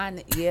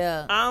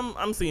Yeah.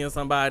 I'm seeing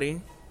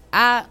somebody.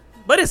 But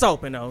it's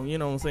open though. You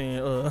know what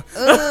I'm saying?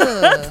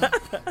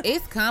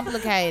 It's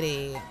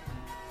complicated.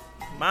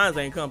 Mine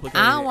ain't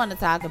complicated. I don't want to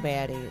talk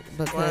about it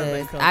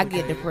because I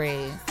get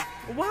depressed.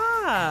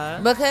 Why?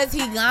 Because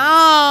he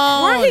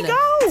gone. Where he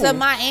go? To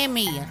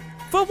Miami.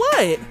 For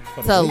what?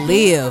 To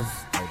live.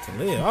 To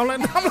live. I'm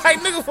like,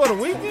 nigga, for the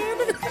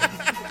weekend.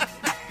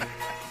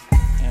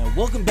 And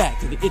welcome back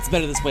to the It's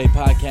Better This Way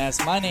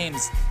podcast. My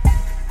name's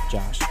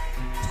Josh.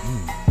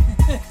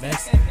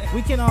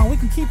 We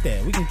can keep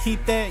that. We can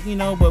keep that,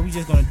 but we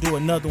just gonna do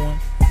another one,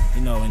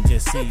 and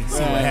just see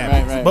what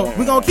happens. But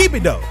we're gonna keep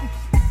it though.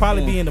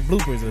 Probably be in the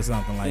bloopers or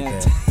something like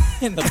that.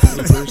 In the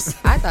bloopers.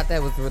 I thought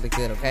that was really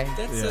good. Okay.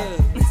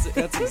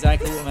 That's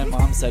exactly what my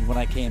mom said when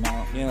I came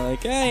out.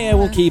 Like, hey,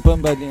 we'll keep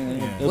them, but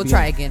we'll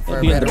try again for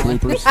a better one.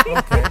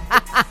 Okay.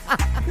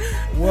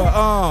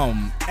 Well,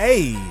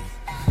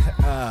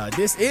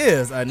 this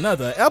is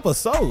another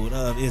episode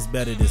of It's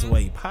Better This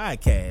Way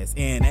podcast,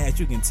 and as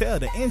you can tell,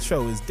 the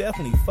intro is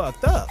definitely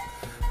fucked up.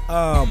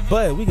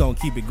 But we're gonna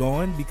keep it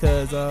going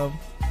because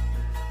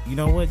you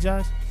know what,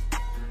 Josh?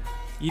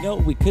 You know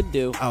what we could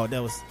do? Oh,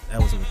 that was a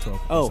rhetorical.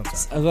 Oh,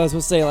 I was supposed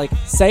to say, like,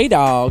 say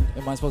dog.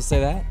 Am I supposed to say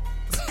that?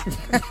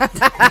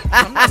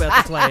 I'm not about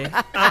to play.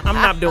 I'm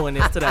not doing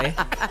this today.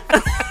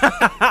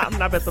 I'm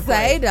not about to play.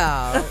 Say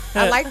dog.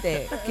 I like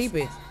that. Keep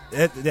it.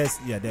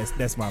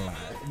 That's my line.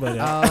 But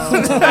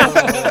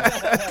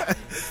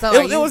so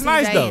it was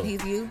nice though. And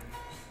he's you.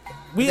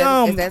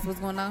 Is that what's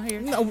going on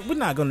here? No, we're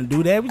not gonna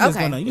do that. We're just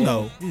gonna,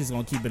 we're just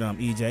gonna keep it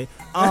EJ.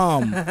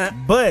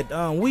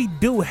 But we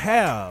do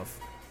have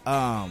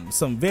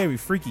some very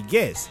freaky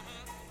guests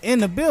in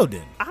the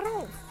building. I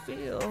don't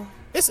feel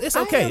it's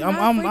okay.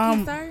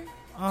 Sir.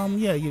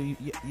 Yeah,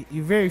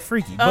 you're very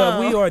freaky, but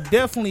I'm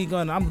definitely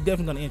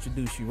gonna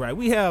introduce you. Right,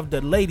 we have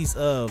the ladies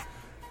of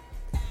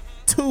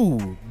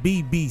 2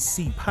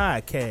 BBC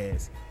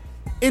podcasts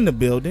in the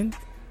building.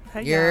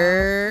 Hey,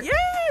 yes,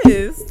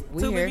 2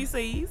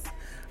 BBCs.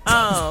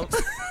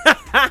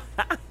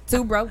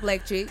 2 broke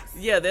black chicks.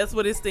 Yeah, that's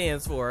what it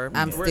stands for.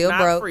 I'm We're still not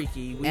broke,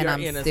 freaky. We and are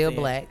I'm innocent. still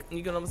black.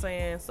 You know what I'm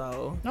saying?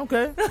 So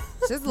okay,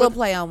 just a little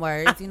play on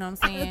words. You know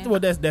what I'm saying? Well,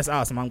 that's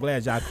awesome. I'm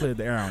glad y'all cleared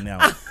the air on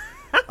that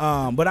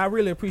one. But I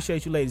really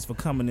appreciate you ladies for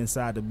coming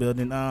inside the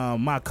building.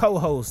 My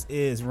co-host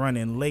is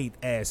running late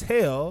as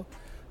hell.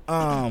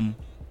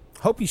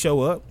 Hope he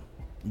show up.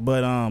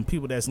 But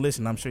people that's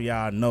listening, I'm sure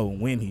y'all know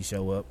when he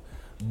show up.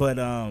 But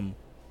I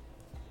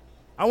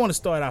want to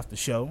start off the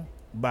show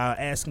by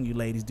asking you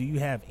ladies, do you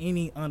have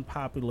any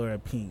unpopular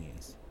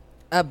opinions?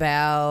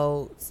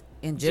 About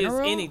in general?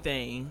 Just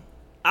anything.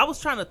 I was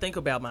trying to think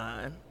about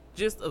mine.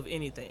 Just of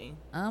anything.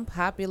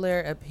 Unpopular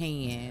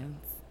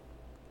opinions.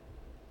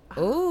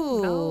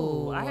 Ooh.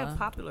 No, I have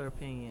popular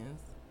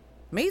opinions.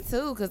 Me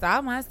too, because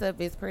all my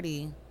stuff is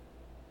pretty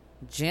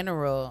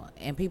general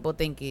and people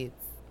think it's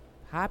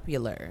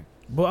popular.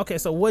 But okay,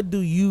 so what do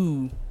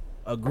you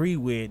agree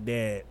with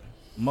that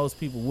most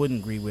people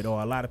wouldn't agree with,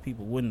 or a lot of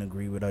people wouldn't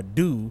agree with, or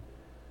do,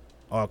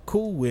 or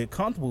cool with,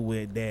 comfortable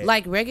with that?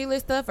 Like regular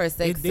stuff or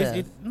sex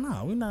stuff?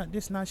 No, we're not.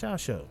 This is not y'all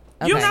show.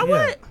 Okay. You know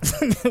what?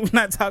 We're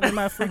not talking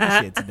about freaky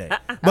shit today.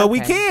 But we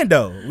can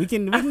though. We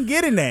can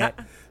get in that,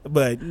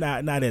 but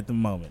not at the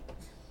moment.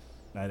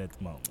 Not at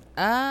the moment.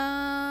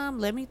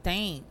 Let me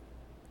think.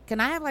 Can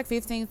I have like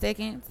 15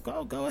 seconds?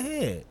 Go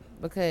ahead.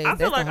 Because I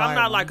feel like I'm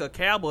not one. like a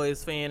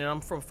Cowboys fan, and I'm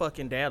from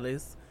fucking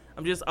Dallas.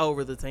 I'm just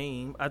over the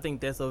team. I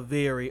think that's a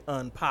very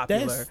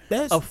unpopular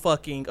That's a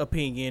fucking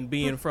opinion,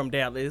 being from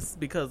Dallas,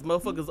 because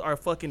motherfuckers are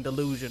fucking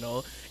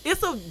delusional.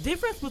 It's a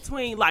difference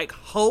between like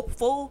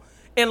hopeful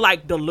and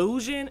like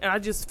delusion, and I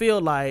just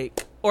feel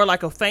like, or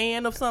like a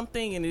fan of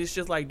something and it's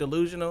just like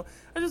delusional.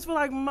 I just feel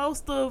like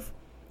most of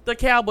the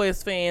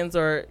Cowboys fans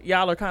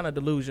y'all are kind of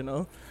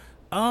delusional.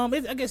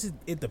 I guess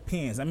it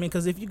depends. I mean,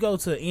 because if you go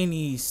to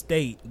any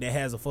state that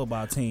has a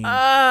football team,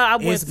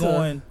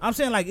 I'm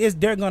saying like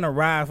they're gonna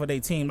ride for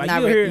their team. Like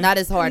not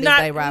as hard as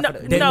they ride for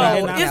the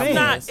No, not it's fans.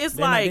 not. It's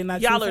They're like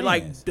not y'all true are fans.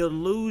 like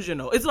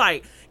delusional. It's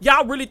like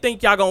y'all really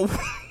think y'all gonna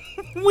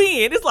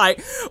win. It's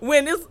like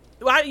when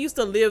I used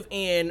to live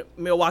in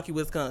Milwaukee,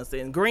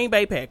 Wisconsin, Green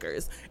Bay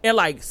Packers, and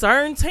like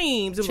certain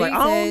teams, it was like,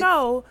 I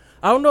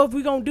don't know if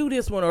we're gonna do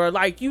this one, or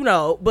like,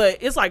 but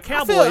it's like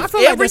Cowboys. I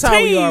feel like that's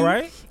how we are,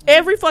 right?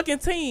 Every fucking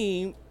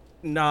team,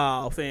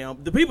 nah,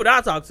 fam. The people that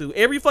I talk to,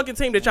 every fucking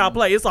team that y'all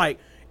play, it's like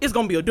it's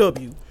gonna be a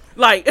W.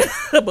 Like,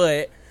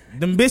 but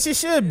them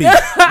bitches should be.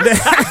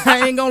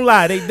 I ain't gonna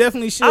lie, they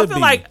definitely should be.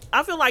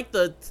 I feel like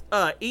the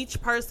each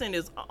person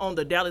is on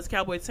the Dallas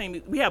Cowboys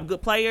team. We have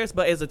good players,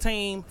 but as a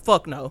team,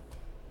 fuck no.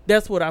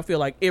 That's what I feel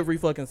like every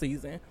fucking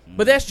season.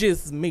 But that's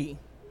just me.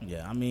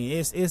 Yeah, I mean,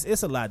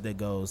 it's a lot that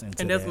goes into,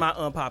 and that's that. my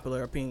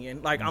unpopular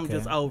opinion. Like, okay. I'm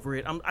just over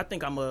it. I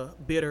think I'm a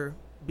bitter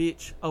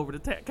bitch over the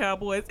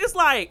Cowboys. It's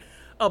like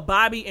a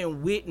Bobby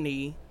and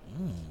Whitney.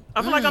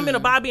 I feel like I'm in a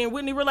Bobby and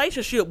Whitney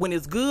relationship. When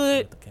it's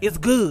good, it's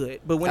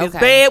good. But when it's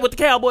bad with the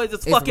Cowboys,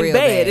 it's fucking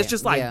bad. It's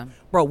just like,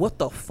 bro, what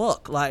the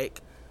fuck?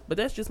 Like, but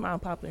that's just my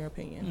unpopular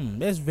opinion.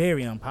 That's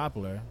very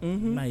unpopular.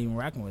 I'm not even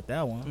rocking with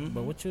that one.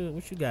 But what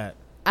you got?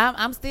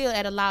 I'm still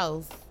at a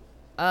loss.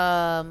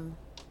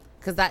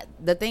 Cause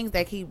the things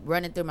that keep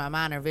running through my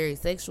mind are very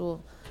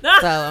sexual.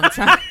 So I'm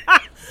trying.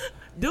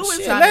 Do it.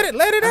 Shit, let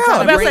it I'm out. trying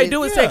I'm to about to say breathe.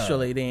 do it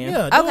sexually then.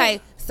 Yeah, do Okay,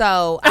 it.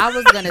 so I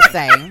was gonna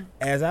say,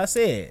 As I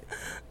said,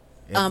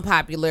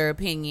 unpopular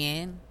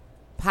opinion,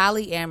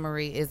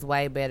 polyamory is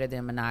way better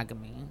than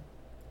monogamy.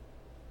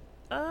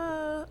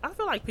 I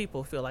feel like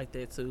people feel like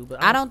that too,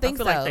 but I don't think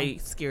I feel so. like they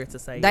scared to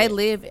say They that.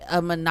 live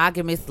a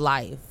monogamous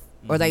life,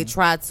 or they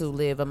try to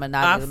live a I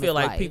monogamous life. feel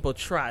like people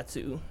try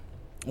to.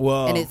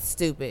 well, and it's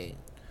stupid.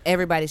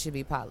 Everybody should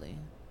be poly.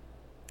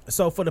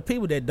 so for the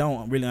people that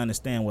don't really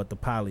understand what the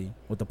poly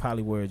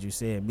word you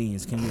said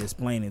means, can you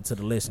explain it to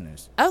the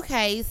listeners?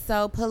 Okay,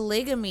 so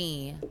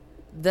polygamy,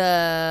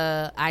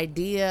 the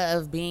idea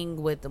of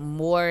being with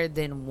more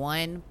than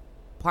one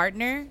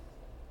partner,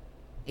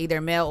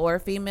 either male or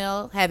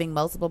female, having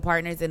multiple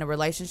partners in a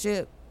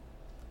relationship.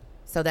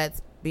 So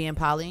that's being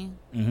poly.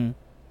 Mm-hmm.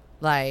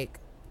 Like,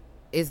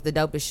 it's the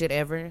dopest shit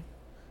ever.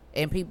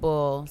 And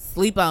people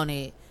sleep on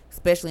it,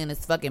 especially in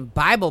this fucking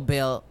Bible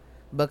Belt,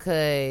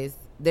 because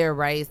they're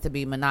raised to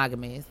be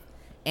monogamous.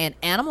 And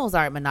animals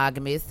aren't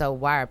monogamous, so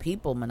why are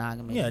people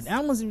monogamous? Yeah,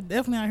 animals are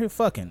definitely out here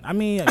fucking. I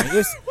mean,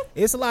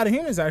 it's a lot of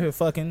humans out here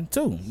fucking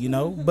too, you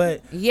know.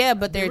 But Yeah,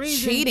 but they're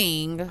reason-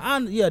 cheating. the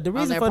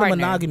reason their for partner.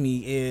 the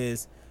monogamy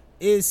is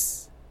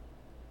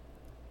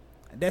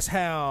that's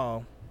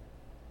how.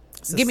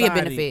 Give me a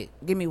society- benefit.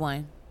 Give me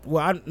one.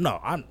 Well,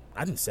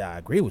 I didn't say I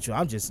agree with you.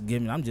 I'm just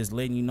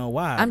letting you know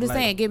why. I'm just Like,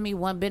 saying, give me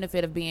one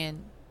benefit of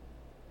being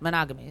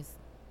monogamous.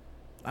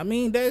 I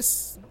mean,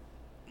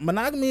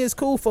 monogamy is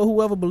cool for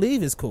whoever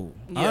believes it's cool.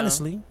 Yeah.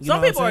 Honestly, you Some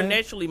know what people I'm are saying?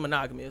 naturally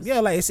monogamous.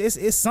 Yeah, like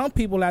it's some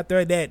people out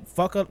there that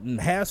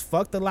has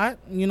fucked a lot,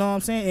 you know what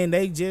I'm saying, and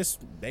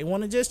they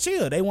want to just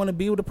chill. They want to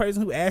be with a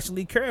person who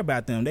actually care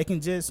about them. They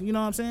can just, you know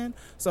what I'm saying.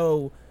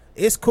 So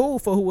it's cool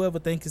for whoever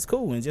thinks it's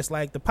cool, and just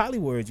like the poly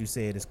word you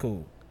said is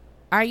cool.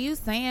 Are you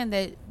saying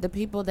that the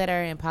people that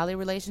are in poly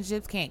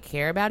relationships can't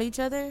care about each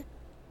other?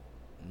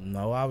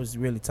 No, I was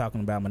really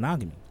talking about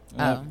monogamy.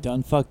 Oh.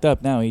 Done fucked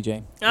up now,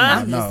 EJ.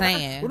 I'm No. just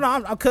saying.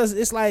 Well, no, because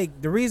it's like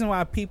the reason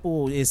why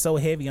people is so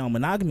heavy on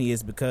monogamy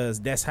is because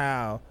that's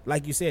how,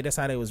 like you said, that's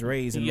how they was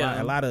raised, and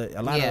Yeah. a lot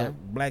Yeah.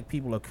 of black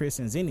people are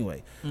Christians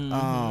anyway.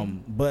 Mm-hmm.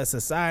 But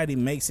society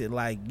makes it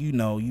like, you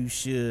know, you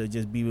should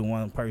just be with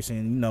one person,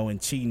 you know, and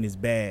cheating is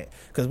bad,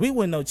 because we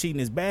wouldn't know cheating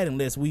is bad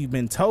unless we've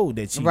been told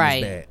that cheating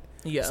Right. is bad.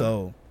 Yeah.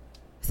 So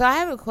So I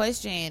have a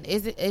question.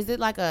 Is it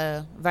like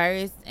a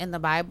verse in the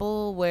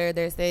Bible where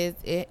there says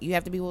you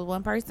have to be with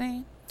one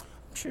person?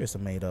 I'm sure it's a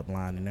made up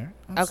line in there.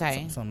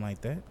 Okay. Something like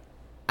that.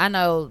 I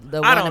know the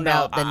I one don't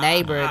know. about the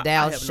neighbor. I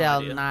Thou have no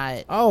shalt idea.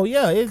 not Oh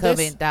yeah,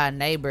 covet thy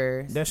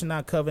neighbor. that should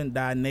not covet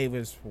thy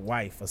neighbor's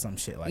wife or some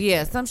shit like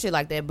Yeah, that. some shit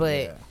like that. But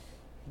Yeah.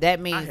 that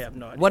means, have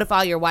no idea. what if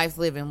all your wives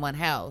live in one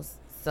house?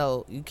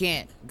 So you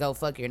can't go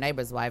fuck your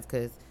neighbor's wife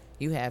because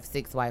you have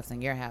 6 wives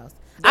in your house.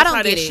 I That's don't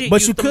how get that it. shit But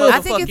used you to could-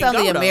 I think it's motherfucking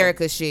only go, though.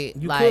 America shit.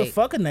 You like, could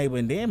fuck a neighbor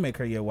and then make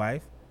her your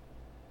wife.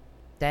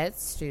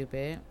 that's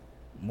stupid.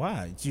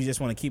 Why? You just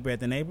want to keep her at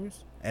the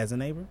neighbors as a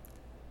neighbor?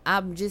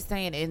 I'm just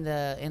saying, in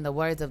the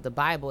words of the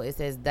Bible, it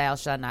says, "Thou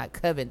shalt not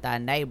covet thy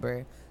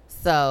neighbor."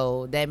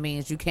 So that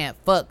means you can't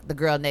fuck the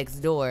girl next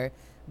door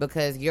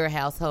because your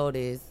household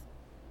is.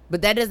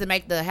 But that doesn't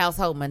make the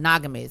household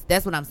monogamous.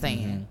 That's what I'm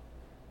saying. Mm-hmm.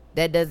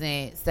 That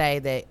doesn't say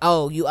that,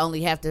 oh, you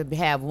only have to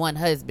have one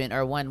husband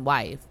or one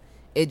wife.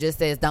 It just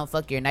says don't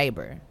fuck your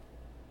neighbor.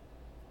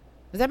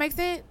 Does that make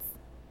sense?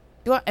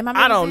 Am I making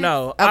I don't sense?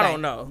 know. Okay. I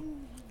don't know.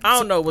 I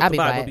don't know what I'll the be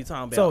Bible quiet. be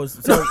talking So about.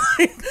 so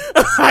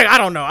Like, I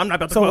don't know. I'm not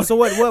about to. so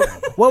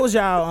what was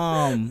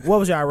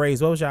y'all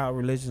raised? What was y'all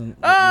religion?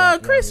 Y'all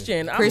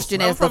Christian.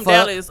 Christian I'm as the from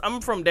fuck. Dallas. I'm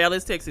from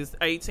Dallas, Texas.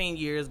 18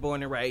 years,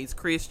 born and raised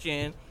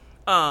Christian.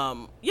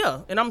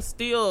 Yeah, and I'm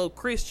still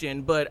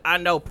Christian, but I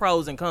know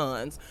pros and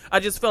cons. I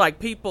just feel like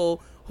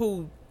people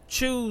who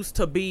choose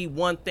to be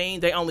one thing,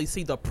 they only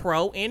see the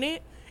pro in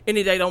it, and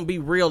they don't be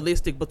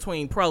realistic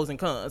between pros and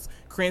cons.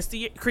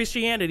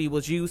 Christianity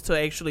was used to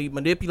actually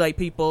manipulate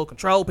people,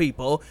 control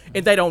people,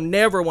 and they don't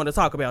never want to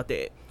talk about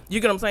that. You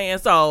get what I'm saying?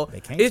 So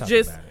They can't it's talk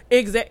just about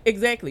it.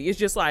 exactly. It's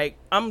just like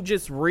I'm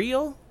just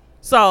real.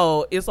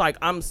 So it's like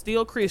I'm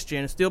still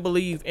Christian, still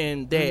believe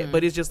in that,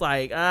 but it's just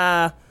like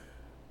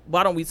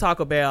why don't we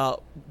talk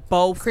about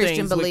both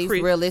Christian things with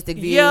beliefs, realistic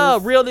views? Yeah,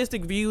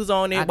 realistic views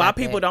on I it. Why got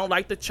people that. don't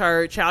like the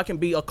church? How it can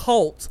be a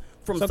cult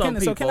from So some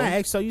can people? I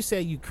ask? So you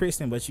said you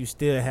Christian, but you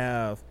still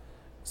have.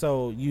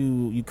 So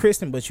you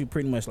Christian, but you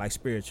pretty much like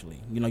spiritually.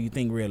 You know, you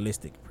think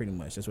realistic, pretty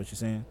much. That's what you're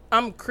saying.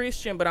 I'm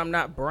Christian, but I'm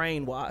not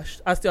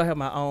brainwashed. I still have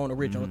my own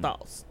original Mm-hmm.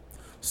 thoughts.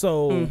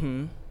 So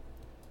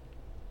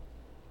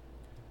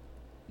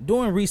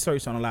doing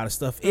research on a lot of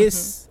stuff,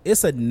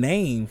 it's a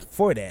name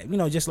for that. You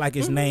know, just like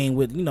it's named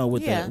with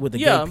Yeah. the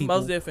Yeah, gay people.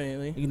 most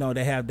definitely. You know,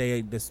 they have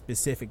the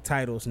specific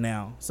titles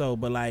now. So,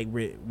 but like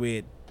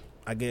with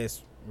I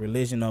guess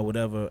religion or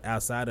whatever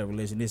outside of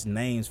religion, it's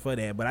names for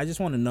that. But I just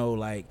want to know,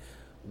 like,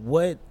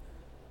 what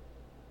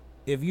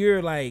if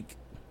you're like,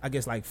 I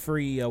guess, like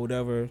free or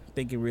whatever,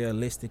 thinking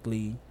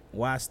realistically,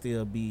 why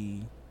still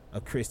be a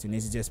Christian?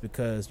 Is it just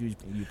because you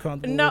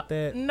comfortable No, with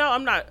that? no,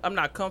 I'm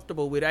not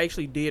comfortable with it. I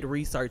actually did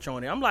research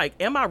on it. I'm like,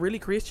 am I really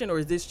Christian, or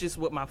is this just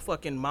what my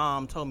fucking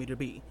mom told me to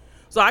be?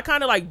 So I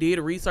kind of like did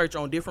research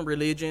on different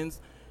religions,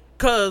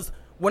 cause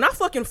when I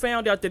fucking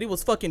found out that it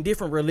was fucking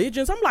different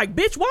religions, I'm like,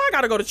 bitch, why I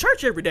gotta go to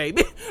church every day?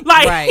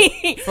 Like,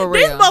 Right, for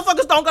these real.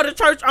 motherfuckers don't go to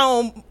church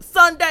on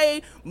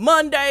Sunday,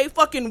 Monday,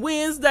 fucking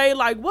Wednesday.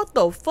 Like, what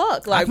the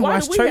fuck? I Like, can why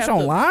watch do we church have to-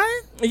 online?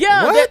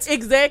 Yeah, What? that's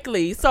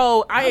exactly.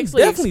 So I I'm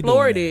actually definitely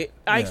explored doing it.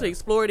 that. I Yeah. actually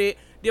explored it.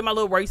 Did my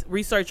little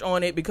research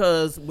on it,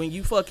 because when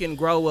you fucking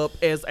grow up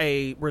as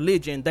a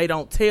religion, they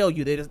don't tell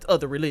you that it's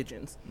other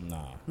religions. Nah.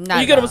 Not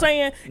You at get what I'm all.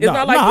 saying? It's No,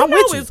 not like, no, you I'm know,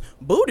 with you. it's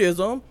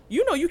Buddhism.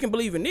 You know, you can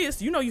believe in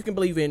this. You know, you can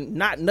believe in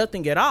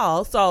nothing at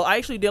all. So I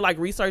actually did like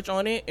research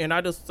on it, and I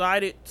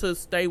decided to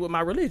stay with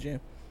my religion.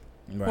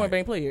 Point Right.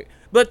 blank period.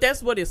 But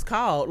that's what it's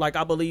called. Like,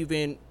 I believe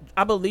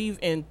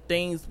in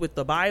things with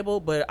the Bible,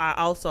 but I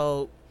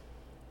also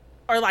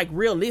are like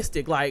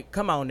realistic. Like,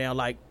 come on now,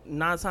 like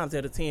 9 times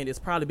out of 10 it's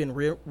probably been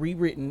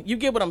rewritten. You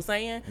get what I'm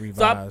saying?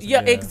 Revised,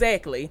 yeah, yeah.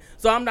 exactly.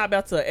 So I'm not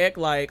about to act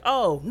like,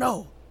 oh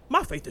no,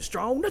 my faith is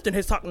strong, nothing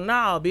has talked.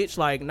 Nah, bitch,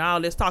 like, nah,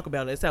 let's talk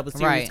about it. Let's have a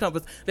serious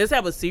Right. let's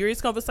have a serious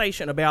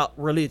conversation about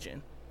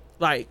religion.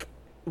 Like,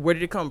 where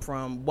did it come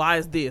from? Why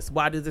is this?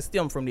 Why does it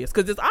stem from this?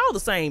 Because it's all the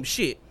same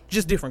shit,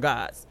 just different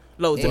gods.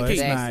 Loads Well, of it's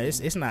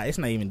kings. not. It's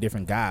not even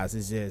different guys.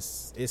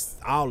 It's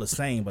all the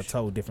same but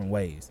told different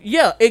ways.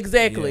 Yeah,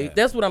 exactly. Yeah.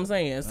 That's what I'm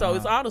saying. So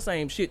it's Uh-huh. all the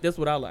same shit. That's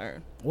what I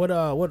learned.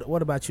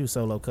 What about you,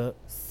 Solo Cup?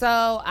 So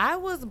I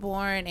was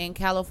born in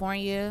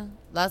California,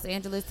 Los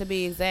Angeles to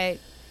be exact,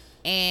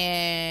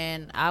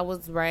 and I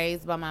was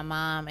raised by my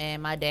mom,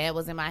 and my dad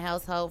was in my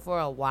household for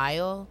a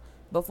while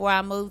before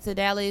I moved to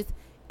Dallas,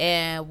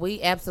 and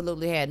we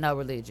absolutely had no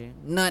religion,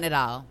 none at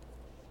all.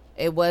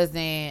 It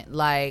wasn't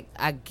like,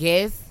 I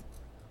guess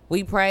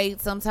we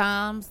prayed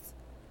sometimes.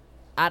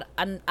 I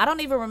don't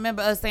even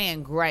remember us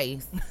saying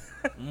grace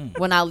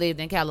when I lived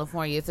in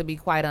California, to be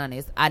quite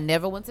honest. I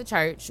never went to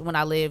church when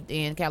I lived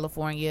in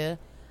California.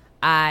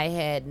 I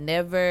had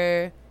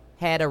never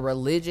had a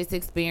religious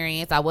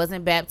experience. I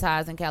wasn't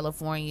baptized in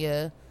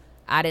California.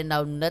 I didn't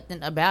know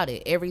nothing about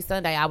it. Every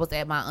Sunday I was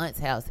at my aunt's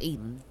house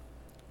eating.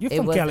 You're It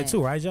from Cali wasn't-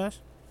 too, right, Josh?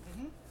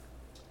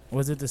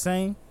 Was it the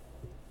same?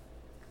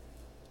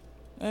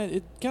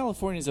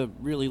 California's a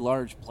really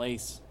large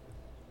place.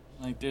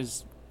 Like,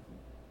 there's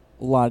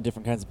a lot of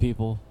different kinds of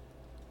people.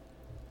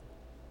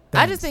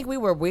 I just think we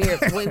were weird.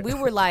 we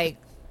were like,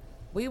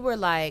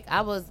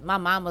 my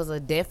mom was a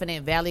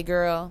definite Valley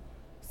girl,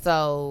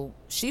 so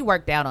she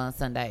worked out on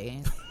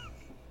Sundays.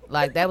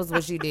 Like, that was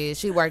what she did.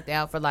 She worked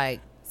out for like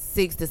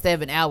 6 to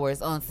 7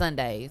 hours on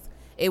Sundays.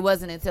 It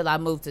wasn't until I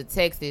moved to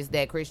Texas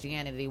that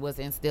Christianity was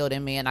instilled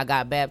in me, and I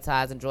got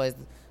baptized and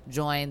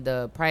joined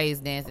the praise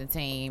dancing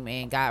team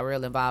and got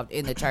real involved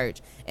in the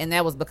church. And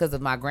that was because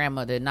of my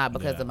grandmother, not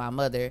because of my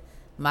mother.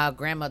 My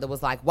grandmother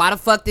was like, why the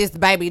fuck this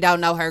baby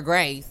don't know her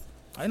grace?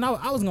 I know.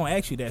 I was gonna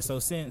ask you that. So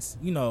since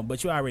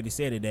but you already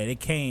said it, that it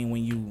came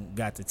when you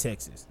got to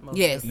Texas.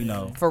 Yes, You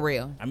know. for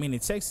real. I mean,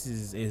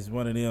 Texas is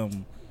one of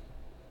them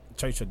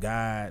Church of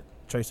God,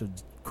 Church of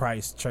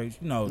Christ, church.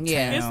 Yeah.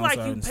 It's towns like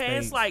or you in pass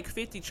states. like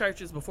 50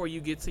 churches before you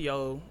get to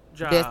your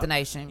job.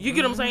 Destination. You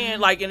get what I'm saying?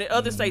 Like, in the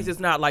other states, it's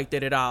not like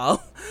that at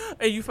all.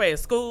 And you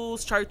pass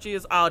schools,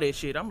 churches, all that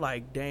shit. I'm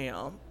like,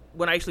 damn.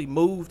 When I actually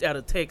moved out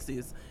of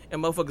Texas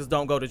and motherfuckers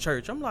don't go to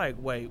church, I'm like,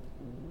 wait,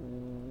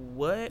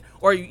 what?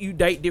 Or you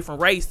date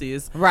different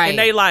races. Right. And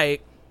they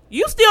like,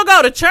 you still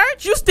go to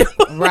church? You still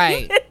believe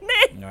Right. in it?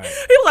 Right.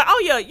 He was like,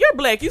 oh yeah, you're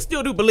black. You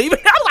still do believe in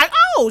it. I'm like,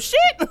 oh shit.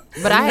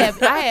 But I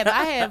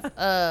have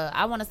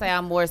I want to say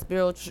I'm more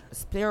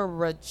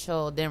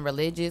spiritual than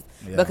religious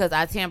Yeah. because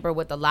I tamper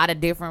with a lot of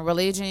different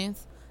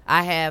religions.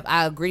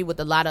 I agree with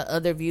a lot of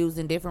other views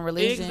in different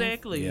religions.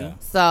 Exactly. Yeah.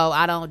 So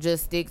I don't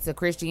just stick to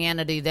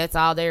Christianity. That's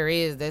all there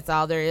is. That's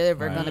all there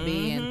ever Right. gonna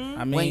be. And I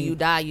when mean- you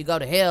die, you go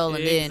to hell,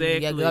 and then you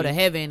Exactly. go to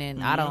heaven.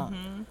 And I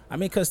don't. I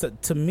mean, because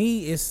to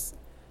me,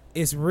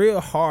 it's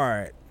real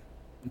hard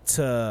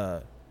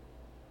to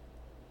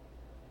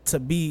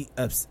be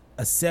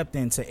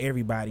accepting to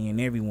everybody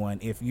and everyone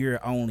if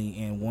you're only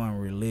in one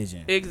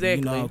religion.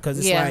 Exactly. Because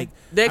it's Yeah. like,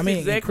 That's I mean,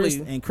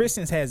 exactly- and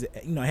Christians have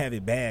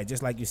it bad,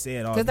 just like you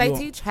said. Because they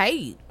teach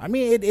hate. I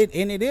mean,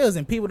 it is,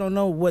 and people don't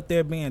know what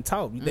they're being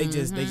taught. They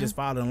Mm-hmm. just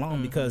follow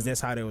along because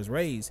that's how they was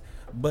raised.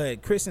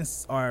 But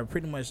Christians are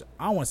pretty much,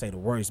 I don't want to say the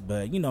worst,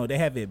 but they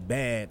have it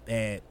bad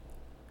at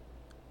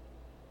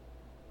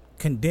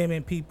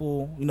condemning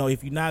people.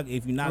 If you're not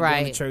going to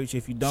Right. church,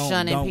 if you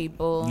Shunning don't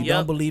people. you Yep.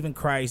 don't believe in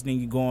Christ, then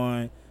you're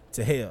going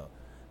to hell.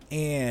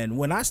 And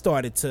when I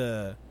started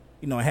to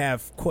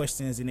have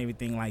questions and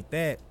everything like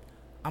that,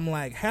 I'm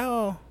like,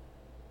 how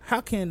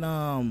can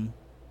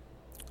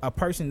a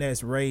person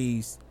that's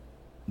raised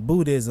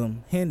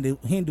Buddhism,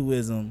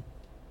 Hinduism,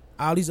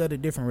 all these other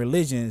different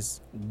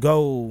religions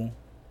go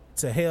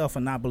to hell for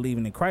not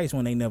believing in Christ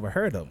when they never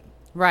heard of him?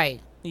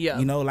 Right. Yeah.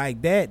 You know,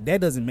 like that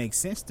doesn't make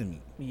sense to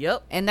me.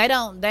 Yep. And they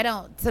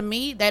don't to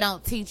me, they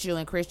don't teach you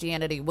in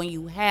Christianity when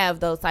you have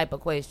those type of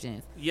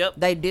questions. Yep.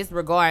 They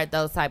disregard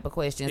those type of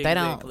questions. They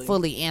Exactly. don't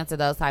fully answer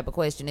those type of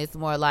questions. It's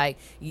more like,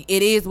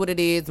 it is what it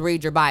is,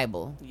 read your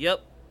Bible.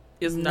 Yep.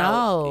 It's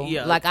No.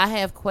 Yeah. Like, I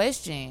have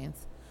questions.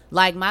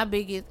 Like, my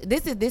biggest,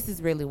 this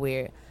is really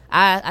weird.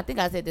 I think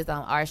I said this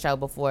on our show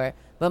before,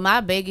 but my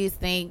biggest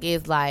thing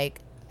is like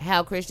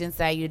how Christians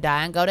say you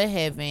die and go to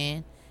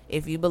heaven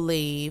if you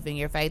believe and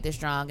your faith is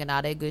strong and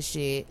all that good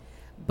shit.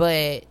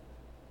 But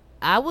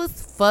I was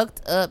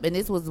fucked up, and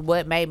this was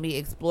what made me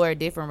explore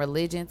different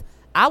religions.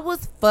 I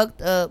was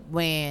fucked up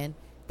when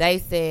they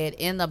said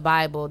in the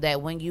Bible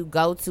that when you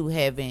go to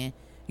heaven,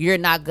 you're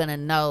not gonna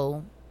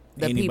know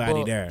the Anybody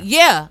people there.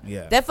 Yeah,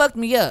 Yeah. that fucked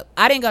me up.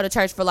 I didn't go to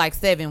church for like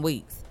 7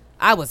 weeks.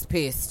 I was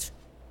pissed.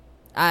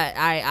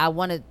 I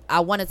wanted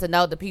to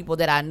know the people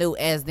that I knew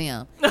as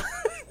them.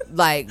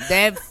 Like,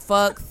 that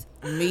fucks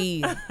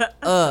me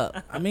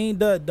up. I mean,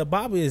 the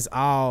Bible is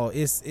all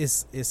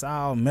it's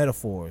all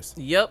metaphors.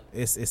 Yep.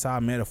 It's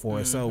all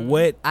metaphors. So Mm-hmm.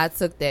 what? I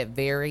took that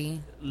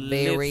very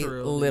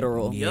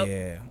literal. Yep.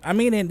 Yeah. I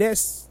mean, and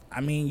that's.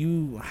 I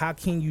mean, how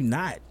can you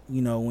not?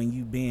 You know, when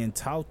you being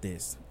taught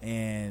this,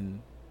 and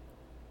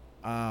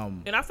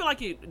And I feel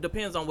like it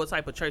depends on what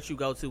type of church you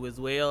go to as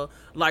well.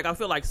 Like, I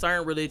feel like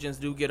certain religions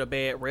do get a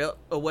bad rep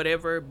or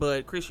whatever,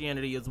 but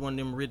Christianity is one of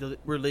them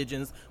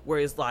religions where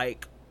it's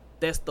like,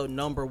 that's the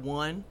number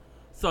one.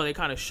 So they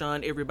kind of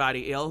shun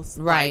everybody else.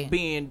 Right. Like,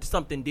 being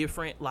something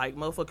different. Like,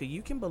 motherfucker,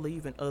 you can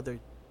believe in other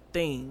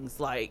things.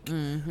 Like,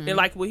 Mm-hmm. and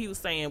like what he was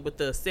saying with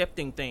the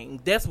accepting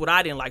thing, that's what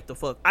I didn't like to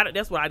fuck.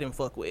 That's what I didn't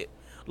fuck with.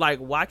 Like,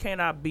 why can't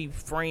I be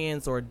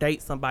friends or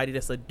date somebody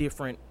that's a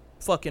different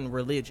fucking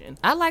religion?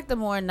 I like the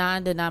more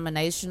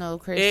non-denominational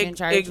Christian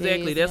churches.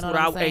 Exactly. That's you know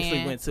what I I'm saying?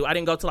 actually went to. I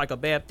didn't go to like a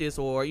Baptist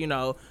or,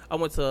 I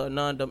went to a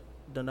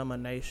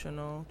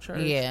non-denominational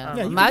church. Yeah. I Yeah, don't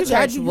know. My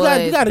church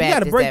was you gotta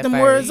Baptist break at them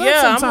first. words up. Yeah,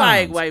 I'm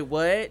sometimes. like, wait,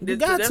 what? You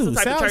got That's to. the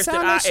type of church Sound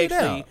that that I shit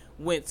actually out.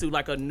 went to,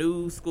 like a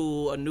new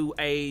school, a new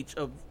age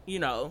of,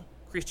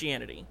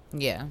 Christianity.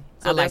 Yeah.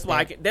 So I that's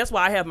like why that's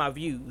why I have my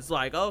views.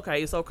 Like,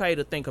 okay, it's okay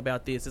to think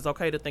about this. It's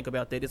okay to think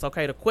about that. It's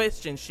okay to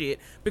question shit,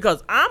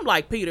 because I'm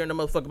like Peter in the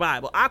motherfucking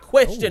Bible. I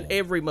question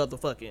every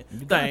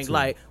motherfucking got thing. to.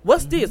 Like,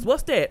 what's this?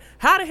 What's that?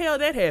 How the hell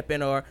that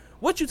happened? Or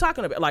what you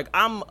talking about? Like,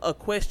 I'm a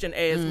question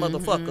ass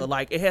motherfucker.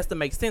 Like, it has to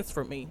make sense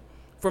for me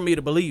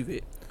to believe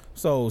it.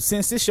 So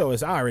since this show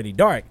is already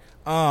dark,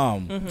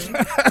 Did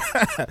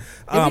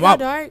we go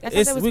dark? I thought that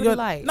was we pretty go-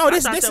 light. No, I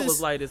this thought this that is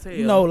was light as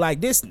hell.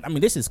 like this. I mean,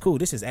 this is cool.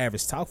 This is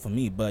average talk for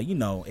me, but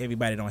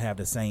everybody don't have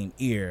the same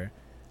ear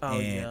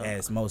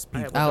as most I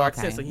have people. a Oh, dark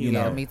okay. sense of Yeah,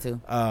 humor. me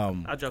too.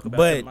 I joke about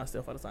but that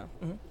myself all the time.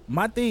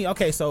 my thing,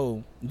 okay,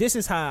 so this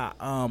is how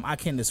I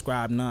can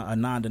describe a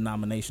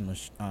non-denominational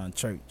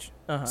church.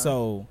 Uh-huh.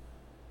 So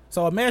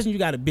imagine you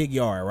got a big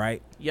yard,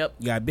 right? Yep.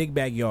 You got a big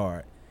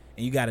backyard,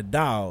 and you got a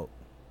dog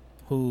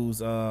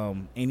who's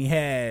and he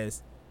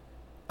has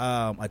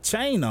a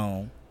chain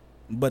on,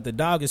 but the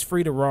dog is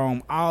free to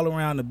roam all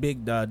around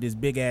this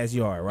big ass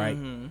yard, right?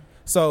 Mm-hmm.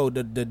 So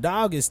the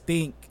dog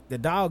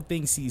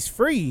thinks he's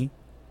free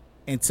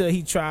until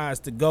he tries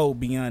to go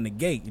beyond the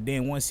gate. And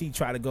then once he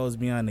goes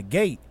beyond the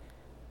gate,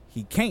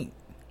 he can't.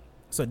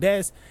 So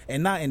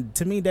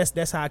to me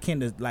that's how I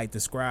can like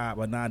describe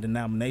a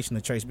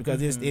non-denominational church,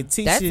 because it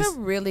teaches. That's a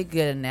really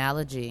good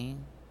analogy.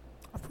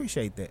 I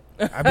appreciate that.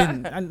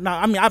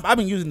 I've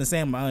been using the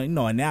same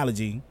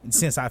analogy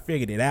since I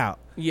figured it out.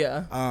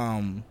 Yeah.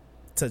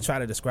 To try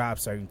to describe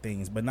certain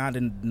things, but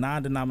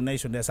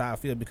non-denominational. That's how I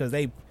feel, because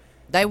they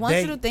want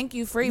you to think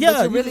you free, yeah,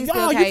 but you really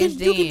still you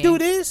caged in. can do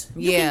this.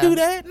 You Yeah. can do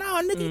that. No,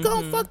 nigga, you go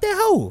and fuck that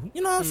hoe.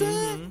 You know what I'm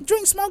saying?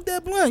 Drink, smoke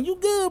that blunt. You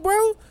good,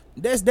 bro?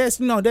 That's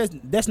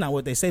not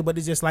what they say, but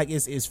it's just like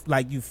it's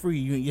like you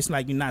free. It's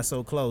like you're not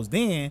so closed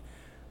in,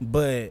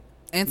 but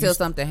Until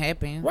something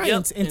happens. right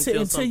Yep, until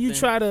you something.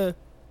 try to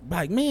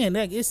like, man,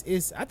 that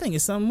it's I think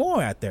it's something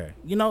more out there.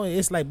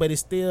 It's like, but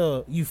it's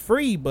still you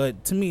free,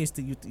 but to me it's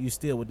still you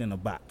still within a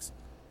box.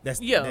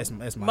 That's my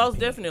Most opinion.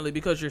 definitely,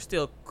 because you're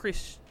still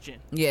Christian.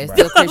 Yeah, it's Right.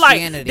 still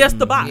Christianity. Like, that's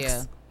the box.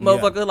 Yeah.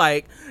 Motherfucker,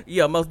 like,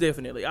 yeah, most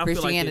definitely. I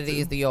Christianity feel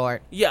like is the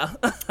yard. yeah.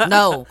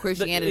 No,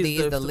 Christianity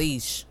It's is the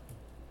leash.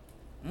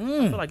 I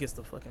feel like it's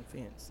the fucking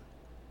fence.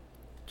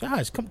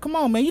 Josh, come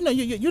on, man.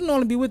 You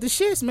normally be with the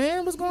shits,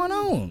 man. What's going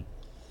on?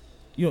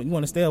 You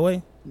want to stay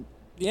away?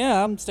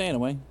 Yeah, I'm staying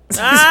away.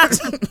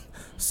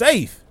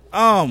 Safe.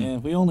 Yeah,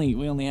 we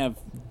only have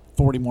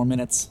 40 more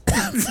minutes.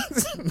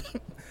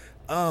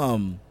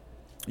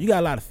 You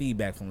got a lot of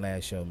feedback from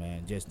last show,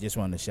 man. Just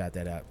wanted to shout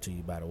that out to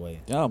you, by the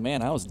way. Oh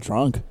man, I was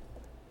drunk.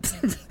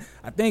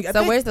 I think.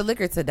 Where's the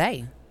liquor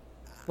today?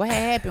 What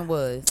had happened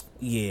was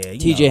Yeah,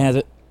 TJ has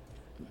it.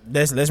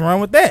 Let's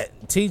run with that.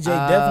 TJ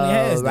definitely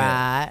has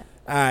that.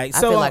 right. All right, I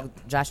so feel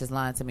like Josh is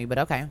lying to me, but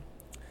okay.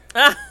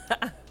 all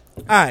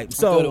right, Go to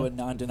so a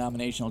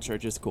non-denominational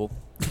church. It's cool.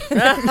 all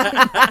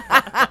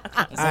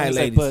right,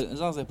 ladies.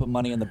 As long as I put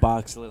money in the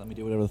box, let me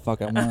do whatever the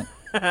fuck I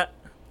want.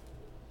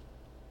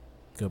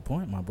 Good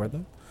point, my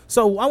brother.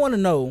 So I want to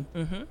know,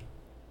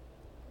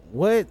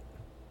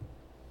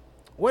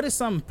 What is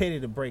something petty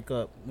to break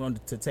up,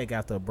 to take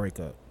after a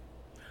breakup?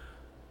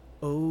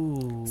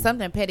 Oh,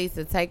 Something petty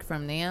to take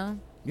from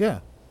them. Yeah.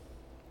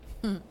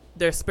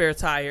 their spare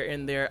tire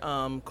in their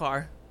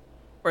car,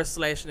 or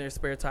slashing their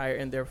spare tire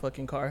in their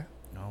fucking car.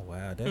 Oh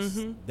wow, that's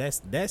petty.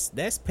 Yes,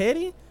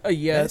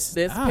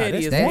 that's petty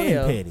that's as more than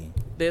hell. petty.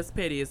 That's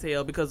petty as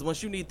hell, because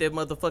once you need that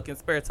motherfucking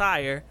spare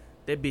tire,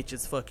 that bitch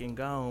is fucking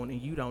gone,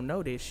 and you don't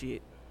know that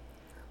shit.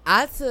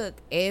 I took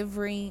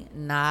every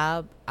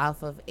knob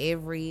off of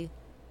every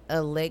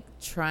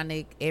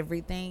electronic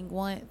everything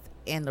once,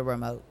 and the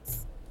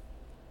remotes.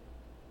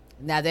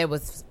 Now that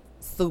was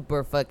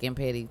super fucking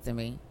petty to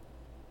me.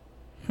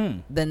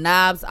 The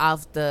knobs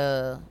off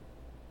the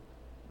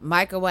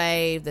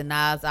microwave, the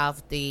knobs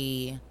off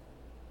the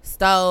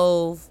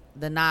stove,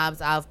 the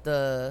knobs off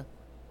the,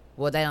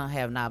 well, they don't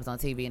have knobs on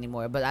TV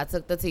anymore, but I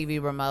took the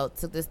TV remote,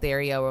 took the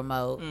stereo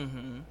remote,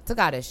 took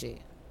all that shit.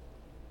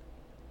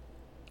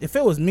 If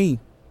it was me,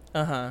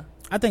 Uh-huh.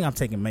 I think I'm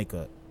taking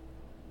makeup.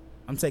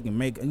 I'm taking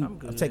makeup. I'm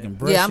good. taking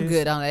brushes. Yeah, I'm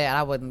good on that.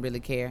 I wouldn't really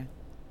care.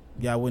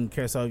 Yeah, I wouldn't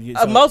care. So,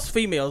 Most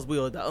females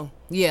will, though.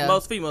 Yeah.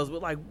 Most females will,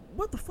 like,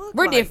 what the fuck?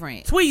 We're Like,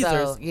 different,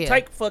 Tweezers. so, yeah.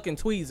 Take fucking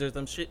tweezers,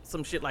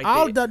 some shit like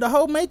all that. the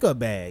whole makeup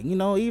bag.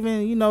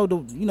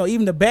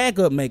 Even the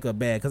backup makeup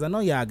bag. Because I know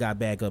y'all got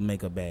backup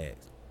makeup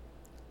bags.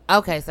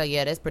 Okay, so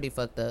yeah, that's pretty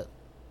fucked up.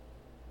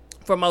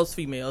 For most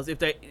females, it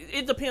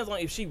depends on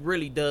if she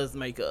really does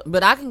makeup.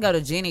 But I can go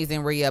to Jenny's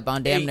and re-up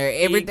on damn near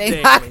everything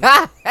Exactly.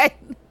 I got.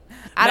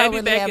 I don't Maybe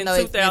really back have in no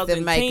expensive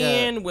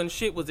 2010 makeup. when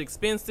shit was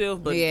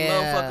expensive, but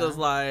Yeah. motherfuckers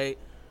like,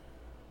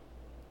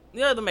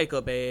 yeah, the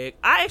makeup bag.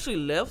 I actually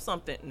left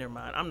something. Never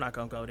mind. I'm not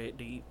gonna go that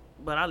deep,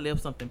 but I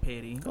left something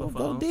petty. Go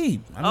before.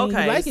 deep. I mean,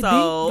 Okay, you like it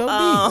so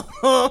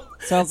deep. Go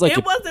deep. Sounds like it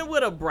you, wasn't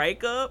with a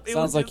breakup. It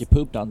sounds was like just, you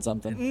pooped on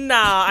something.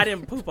 Nah, I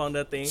didn't poop on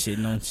nothing.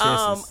 Shitting on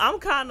chests. I'm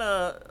kind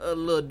of a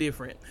little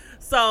different.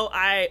 So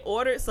I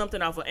ordered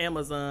something off of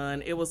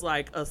Amazon. It was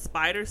like a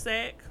spider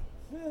sack,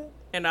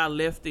 and I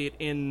left it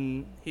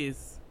in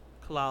his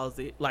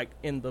closet, like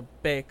in the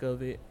back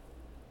of it.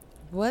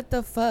 What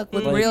the fuck?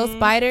 With Mhm. real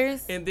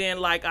spiders? And then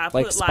like I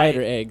Like put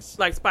spider eggs.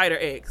 like spider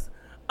eggs.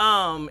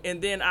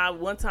 And then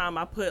one time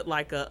I put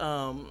like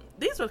a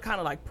these were kind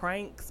of like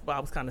pranks, but I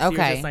was kind of serious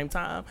at Okay. the same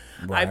time.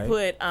 Right. I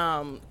put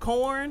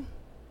corn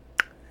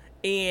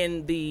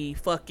in the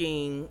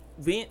fucking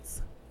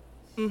vents,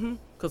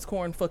 because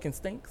corn fucking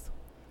stinks.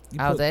 You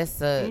Oh, put- that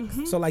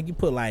sucks. So, like, you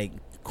put, like,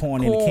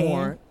 corn in the can?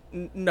 Corn.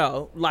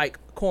 No, like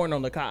corn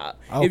on the cob.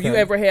 If you Okay.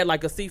 ever had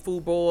like a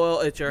seafood boil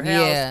at your house,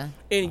 Yeah.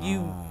 and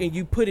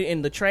you put it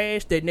in the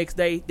trash, that next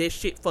day that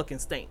shit fucking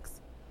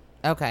stinks.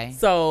 Okay.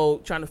 So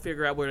trying to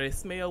figure out where that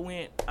smell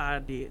went, I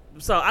did.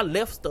 So I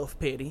left stuff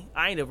petty.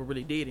 I ain't ever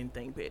really did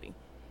anything petty.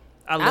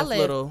 I I left left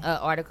little an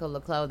article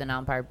of clothing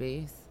on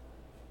purpose.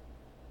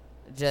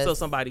 Just so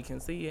somebody can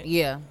see it.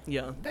 yeah,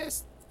 Yeah.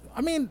 I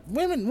mean,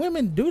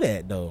 women do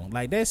that, though.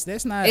 Like, that's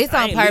not... it's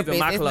I on ain't leaving purpose.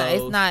 my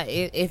It's not.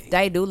 clothes. If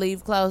they do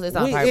leave clothes, it's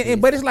on purpose.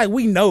 But it's like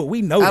we know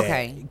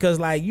Okay. that. Because,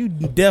 like, you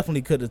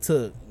definitely could have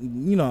took,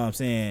 you know what I'm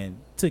saying,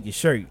 took your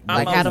shirt.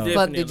 I'm like how the most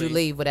fuck did you definitely-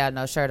 leave without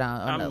no shirt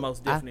on? I'm no.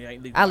 most definitely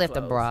ain't leaving I my left a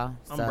clothes. bra.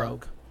 I'm so.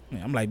 broke.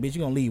 I'm like, bitch,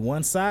 you gonna leave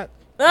one sock?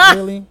 Ah!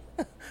 Really?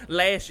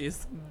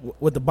 Lashes.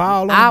 With the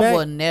ball on the I back?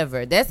 will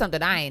never. That's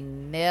something I ain't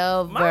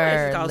never My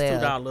lashes cost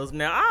left. $2.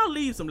 Now I'll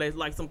leave some lashes,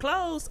 like some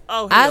clothes.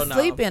 Oh hell I no.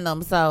 sleep in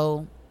them,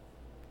 so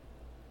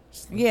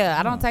yeah,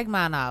 I don't take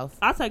mine off.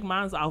 I take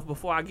mine off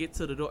before I get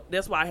to the door.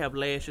 That's why I have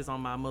lashes on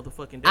my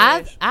motherfucking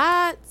I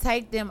dash.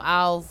 take them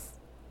off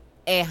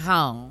at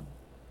home.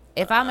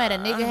 If I'm at a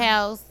nigga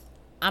house,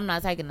 I'm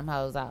not taking them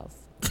hoes off.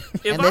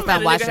 If unless I'm at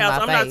I'm a washing nigga house,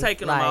 my I'm not face,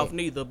 taking like- them off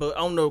neither. But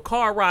on the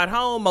car ride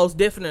home, most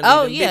definitely.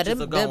 Oh them yeah, bitches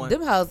them, are going.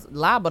 them hoes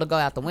liable to go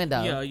out the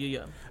window.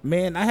 Yeah.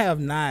 Man, I have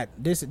not.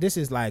 This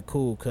is like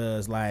cool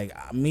because like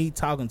me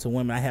talking to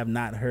women, I have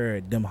not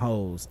heard them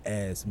hoes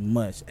as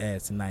much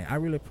as tonight. I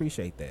really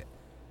appreciate that.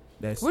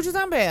 That's What you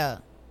talking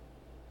about?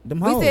 them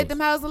We hoes. said them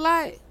hoes a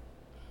lot.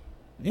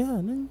 Yeah,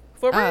 nigga.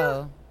 For real.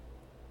 Oh,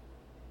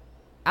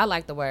 I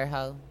like the word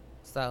hoe.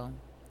 So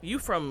You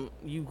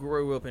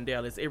grew up in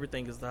Dallas.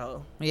 Everything is the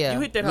hoe. yeah, You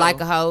hit that like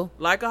hoe. a hoe,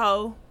 Like a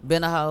hoe.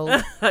 been a hoe,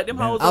 Them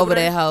hoes over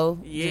there. that hoe.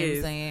 You know what I'm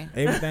Yes. saying?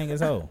 Everything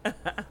is hoe. All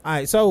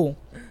right, so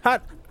how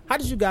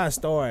did you guys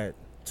start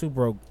Two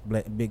Broke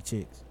Big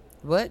Chicks?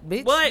 What,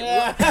 bitch? What?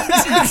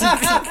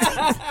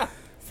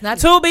 It's not.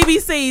 Two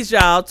BBCs,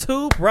 y'all.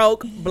 Two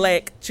broke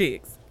black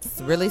chicks. It's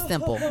really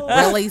simple.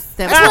 Really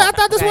simple. I thought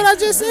that's Okay. what I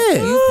just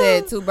said. You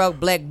said two broke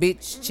black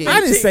bitch chicks. I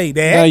didn't say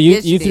that. No, you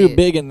Yes, you threw did.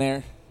 big in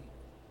there.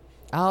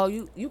 Oh,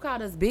 you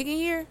called us big in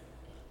here?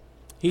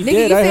 He Nigga,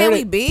 did. you I said heard we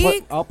it.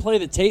 big? I'll play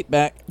the tape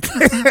back.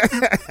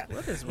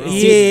 What is wrong?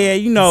 Yeah,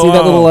 you know. See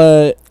that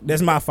little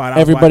that's my fault. I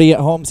was everybody at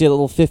home, see that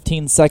little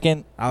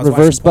 15-second I was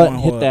reverse watching button?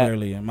 Hit Pornhub that.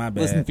 earlier. My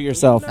bad. Listen for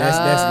yourself. That's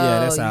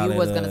Oh, all you it,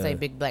 was gonna say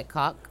big black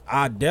cock.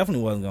 I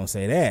definitely wasn't gonna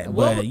say that,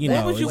 What- but you what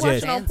know, was you it's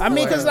watching just, on I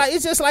mean, because Pornhub? like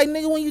it's just like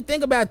nigga when you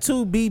think about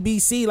two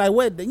BBC, like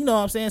what you know what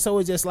I'm saying. So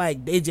it's just like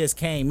it just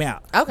came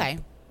out. Okay.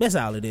 That's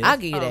all it is. I'll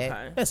give you Okay.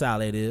 that. That's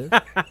all it is.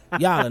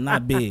 Y'all are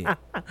not big.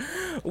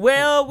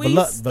 Well, we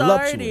Voluptuous.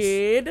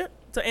 started,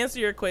 to answer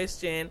your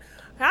question,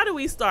 how do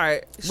we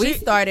start? We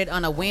started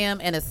on a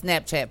whim and a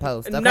Snapchat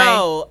post. Okay?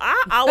 No,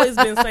 I always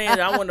been saying that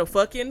I want a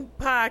fucking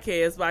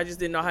podcast, but I just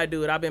didn't know how to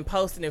do it. I've been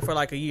posting it for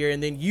like a year,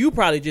 and then you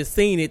probably just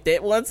seen it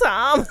that one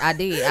time. I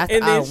did.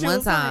 And then she One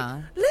was like,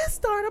 time. let's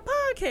start a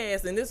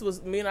podcast. And this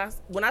was me and I.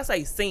 When I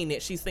say seen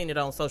it, she's seen it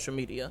on social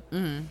media.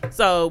 Mm-hmm.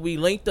 So we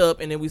linked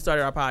up, and then we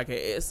started our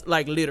podcast.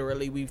 Like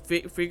literally, we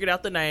figured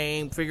out the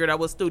name, figured out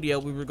what studio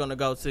we were going to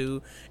go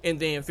to, and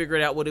then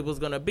figured out what it was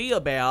going to be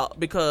about.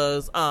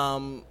 Because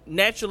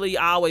naturally,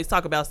 I always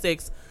talk about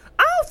sex.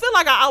 I don't feel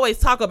like I always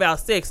talk about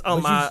sex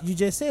on my. You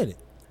just said it.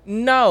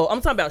 No,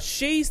 I'm talking about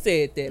she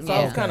said that. So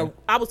Yeah.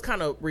 I was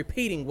kind of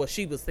repeating what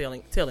she was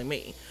telling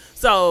me.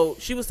 So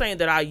she was saying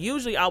that I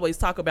usually always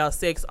talk about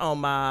sex on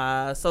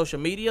my social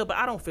media, but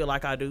I don't feel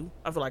like I do.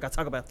 I feel like I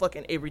talk about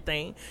fucking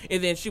everything.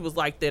 And then she was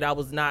like that I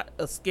was not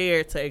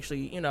scared to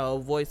actually,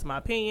 voice my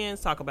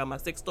opinions, talk about my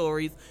sex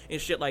stories and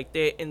shit like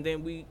that. And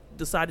then we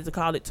decided to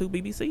call it Two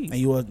BBCs.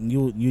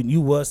 And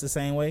you was the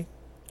same way?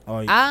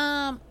 Or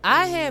I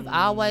have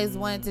always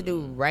wanted to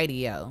do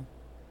radio.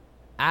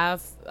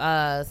 I've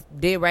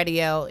did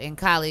radio in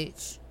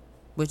college,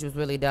 which was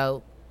really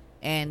dope.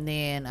 And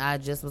then I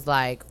just was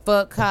like,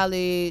 fuck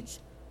college.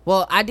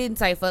 Well, I didn't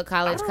say fuck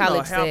college. I don't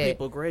College know how said,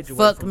 people graduate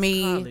fuck from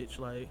me.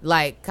 college.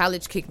 Like,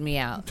 college kicked me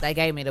out. They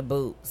gave me the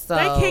boot. So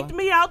They kicked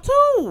me out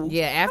too.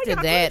 Yeah, after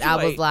How y'all that, I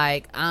was graduate?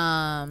 like,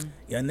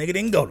 yeah, nigga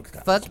didn't go to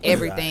college. fuck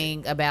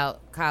everything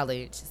about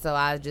college. So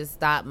I just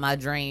stopped my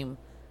dream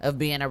of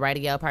being a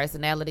radio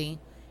personality.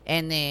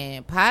 And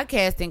then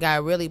podcasting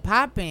got really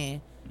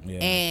popping. Yeah.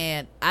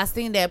 And I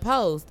seen that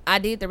post. I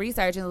did the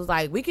research and was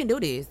like, we can do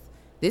this.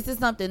 This is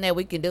something that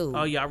we can do.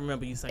 Oh yeah, I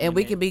remember you saying and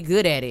we that. can be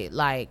good at it.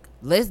 Like,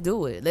 let's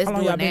do it. Let's How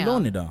long do y'all it been now.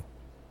 doing it though?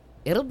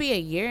 It'll be a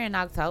year in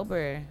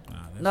October.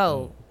 That's No.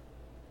 dope.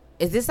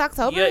 Is this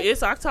October? Yeah,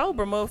 it's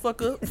October,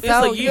 motherfucker. It's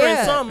So, a year and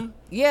yeah. something.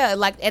 Yeah,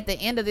 like at the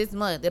end of this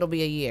month, it'll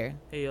be a year.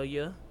 Hell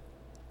yeah.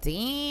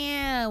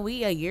 Damn,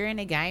 we a year in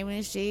the game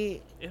and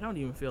shit. It don't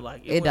even feel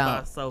like it It went by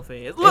don't. so fast.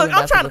 went Look,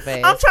 by super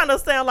fast. I'm trying to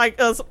sound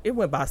like us. It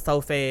went by so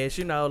fast,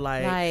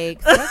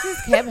 Like, stuff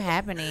just kept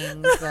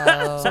happening.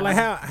 So, So like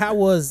how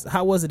was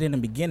it in the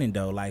beginning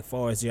though? Like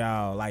far as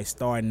y'all like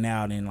starting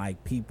out and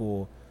like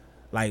people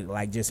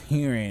like just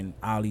hearing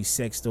all these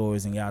sex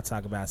stories and y'all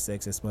talk about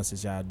sex as much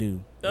as y'all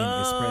do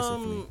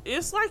expressively.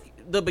 It's like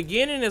the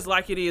beginning is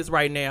like it is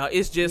right now.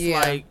 It's just Yeah.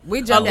 like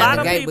We jumped a out lot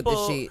the of gate with the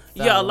people. shit,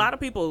 Yeah, a so. lot of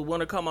people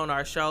want to come on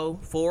our show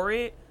for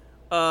it,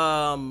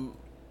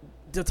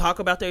 to talk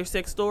about their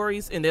sex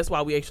stories, and that's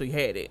why we actually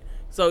had it.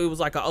 So it was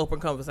like an open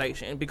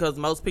conversation because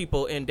most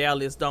people in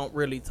Dallas don't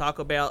really talk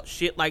about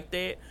shit like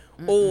that,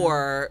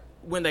 or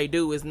when they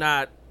do, it's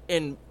not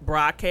in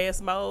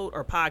broadcast mode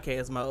or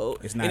podcast mode.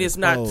 It's not and it's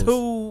not exposed.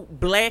 two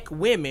black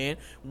women,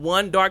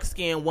 one dark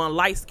skin, one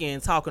light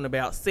skin, talking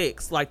about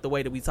sex like the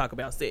way that we talk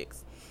about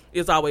sex.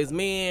 It's always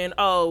men,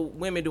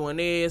 women doing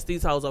this,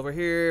 these hoes over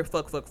here,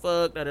 fuck, da,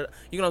 da, da.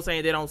 You know what I'm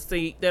saying?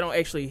 They don't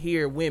actually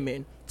hear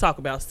women talk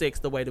about sex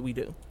the way that we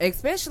do.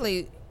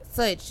 especially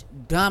such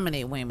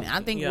dominant women. I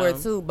think Yeah. we're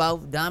two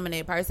both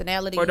dominant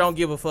personalities. Or don't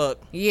give a fuck.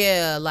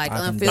 Yeah, like I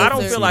can unfiltered I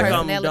don't feel like I'm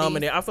personalities.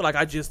 dominant. I feel like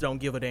I just don't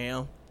give a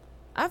damn.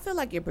 I feel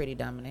like you're pretty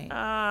dominant.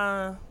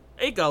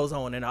 It goes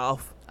on and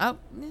off. Oh,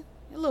 yeah,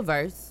 a little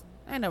verse.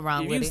 Ain't no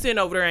wrong If with you it. sitting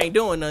over there ain't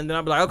doing nothing, then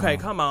I'll be like, okay,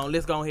 come on,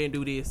 let's go ahead and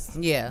do this.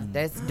 Yeah,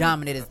 that's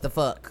dominant as the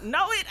fuck.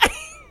 No, it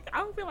I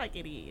don't feel like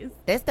it is.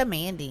 That's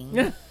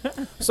demanding.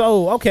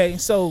 So okay,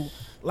 so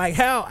like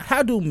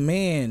how do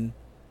men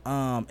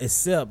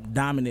accept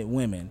dominant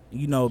women?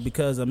 You know,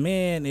 because a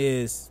man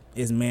is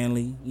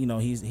manly. You know,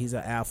 he's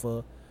an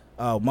alpha.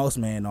 Most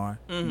men are.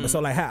 Mm-hmm. So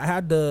like how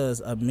does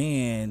a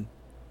man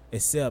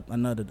accept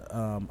another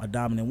a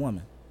dominant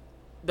woman?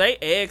 They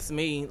ask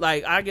me,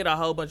 like, I get a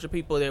whole bunch of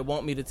people that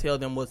want me to tell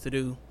them what to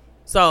do.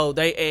 So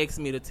they ask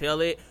me to tell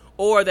it,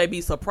 or they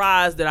be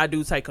surprised that I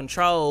do take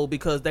control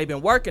because they've been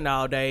working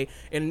all day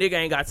and the nigga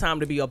ain't got time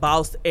to be a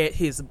boss at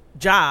his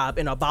job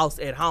and a boss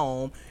at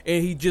home,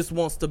 and he just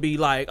wants to be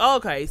like,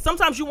 okay,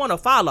 sometimes you want to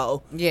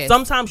follow. Yes.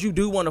 Sometimes you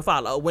do want to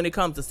follow when it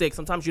comes to sex.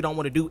 Sometimes you don't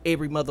want to do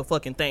every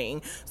motherfucking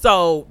thing.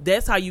 So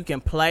that's how you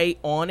can play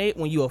on it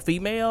when you're a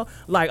female.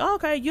 Like,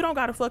 okay, you don't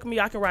got to fuck me.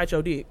 I can ride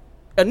your dick.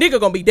 A nigga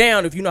gonna be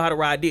down if you know how to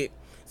ride dick.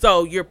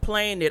 So you're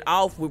playing it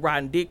off with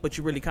riding dick, but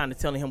you're really kind of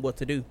telling him what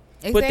to do.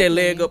 Put that Exactly.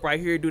 leg up right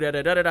here, do da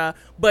da da da da.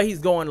 But he's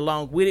going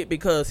along with it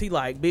because he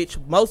like,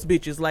 bitch, most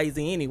bitches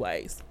lazy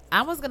anyways.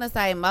 I was gonna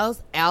say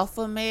most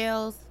alpha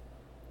males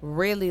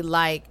really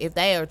like, if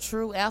they are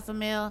true alpha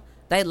male,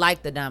 they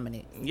like the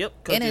dominant.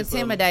 Yep. 'cause It it's,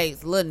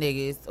 intimidates little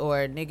niggas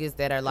or niggas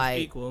that are like,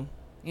 equal.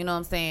 you know what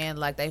I'm saying?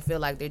 Like they feel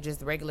like they're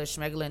just regular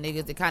schmegular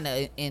niggas. It kind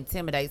of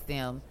intimidates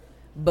them.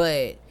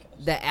 But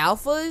the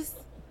alphas,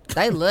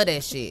 they love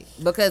that shit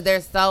because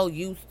they're so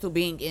used to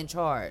being in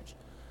charge.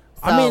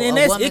 So I mean, and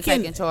a that's woman it can.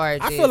 taking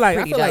charge. I is feel like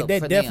pretty that dope for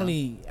them.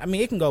 definitely. I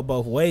mean, it can go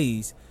both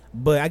ways,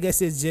 but I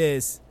guess it's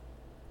just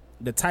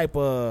the type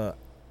of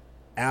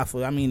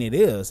alpha. I mean, it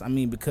is. I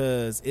mean,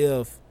 because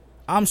if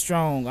I'm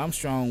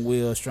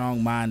strong-willed,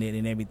 strong-minded,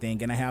 and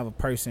everything, and I have a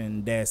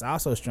person that's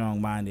also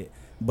strong-minded,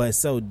 but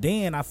so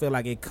then I feel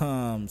like it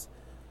comes,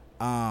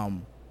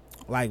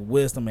 like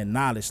wisdom and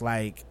knowledge.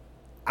 Like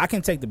I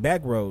can take the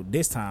back road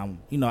this time.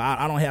 You know,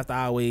 I don't have to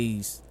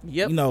always,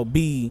 you know,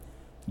 be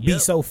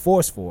so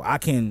forceful. I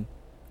can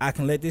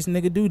let this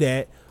nigga do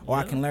that, or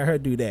I can let her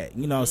do that.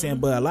 You know what I'm saying?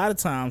 But a lot of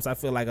times I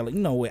feel like, you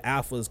know, with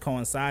alphas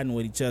coinciding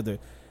with each other,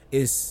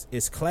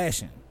 it's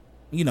clashing.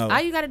 You know,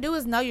 all you got to do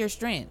is know your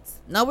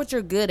strengths, know what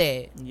you're good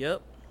at.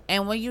 Yep.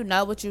 And when you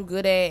know what you're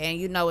good at, and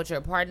you know what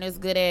your partner's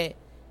good at,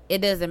 it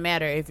doesn't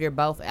matter if you're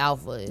both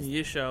alphas.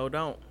 You sure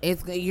don't.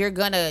 You're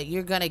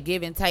gonna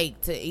give and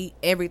take to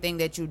everything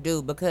that you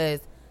do,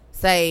 because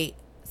say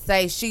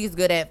she's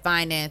good at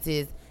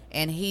finances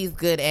and he's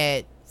good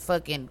at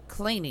fucking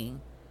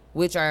cleaning,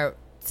 which are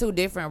two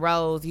different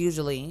roles.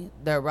 Usually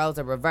the roles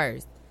are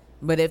reversed,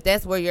 but if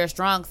that's where your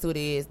strong suit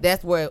is,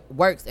 that's where it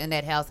works in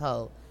that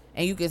household,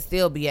 and you can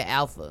still be an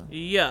alpha.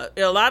 Yeah,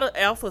 a lot of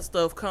alpha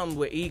stuff comes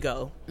with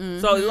ego.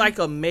 So it's like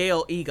a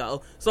male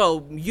ego.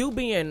 So you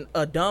being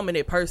a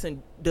dominant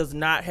person does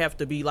not have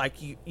to be like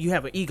you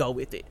have an ego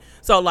with it.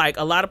 So like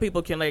a lot of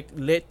people can like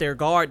let their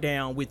guard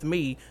down with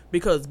me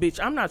because,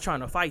 bitch, I'm not trying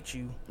to fight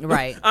you.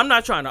 Right. I'm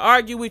not trying to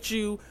argue with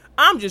you.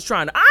 I ain't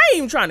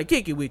even trying to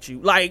kick it with you.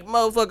 Like,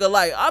 motherfucker,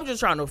 like, I'm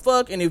just trying to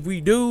fuck. And if we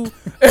do,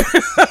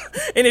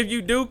 and if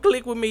you do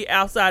click with me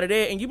outside of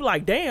that, and you be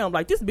like, damn,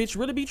 like, this bitch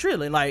really be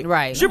trilling. Like,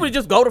 right. She really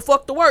just go to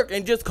fuck to work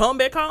and just come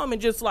back home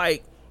and just,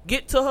 like,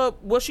 get to her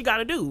what she got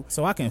to do.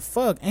 So I can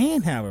fuck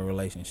and have a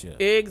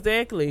relationship.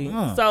 Exactly.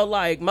 So,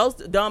 like,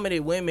 most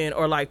dominant women,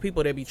 or, like,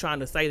 people that be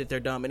trying to say that they're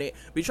dominant,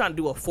 be trying to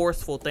do a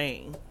forceful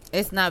thing.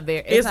 It's not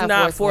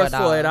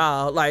forceful at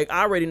all. Like,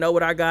 I already know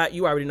what I got.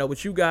 You already know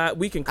what you got.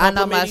 We can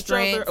complement each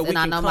other. And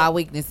I know my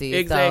weaknesses.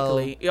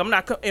 Exactly. So. I'm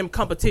not in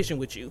competition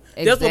with you.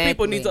 Exactly. That's what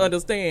people need to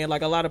understand.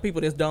 Like, a lot of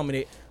people that's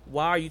dominant,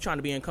 why are you trying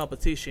to be in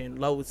competition?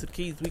 Low to the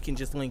keys, we can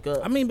just link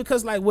up. I mean,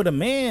 because, like, with a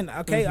man,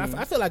 okay,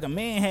 I feel like a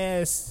man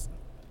has,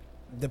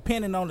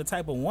 depending on the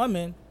type of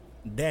woman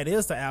that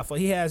is the alpha,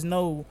 he has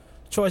no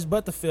choice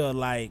but to feel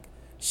like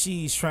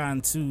she's trying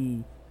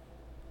to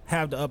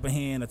have the upper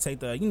hand or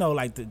take the, you know,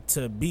 like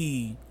to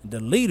be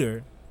the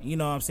leader, you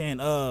know what I'm saying,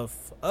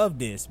 of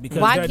this. Because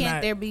why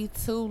can't there be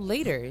two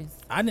leaders?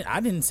 I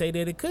didn't say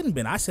that it couldn't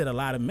be. I said a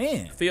lot of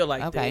men feel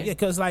like that. Yeah,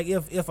 because like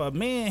if a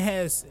man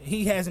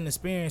hasn't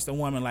experienced a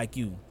woman like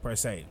you per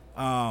se,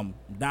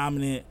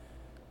 dominant,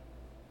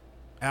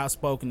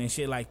 outspoken and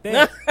shit like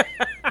that,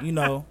 you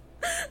know,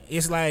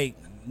 it's like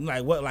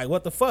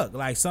what the fuck?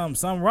 Like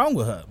something wrong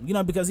with her, you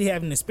know, because he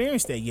haven't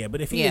experienced that yet.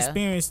 But if he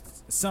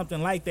experienced something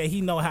like that,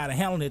 he know how to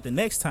handle it the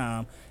next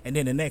time, and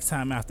then the next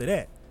time after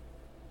that.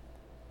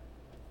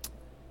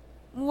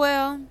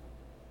 Well,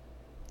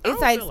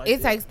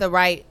 it takes the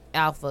right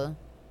alpha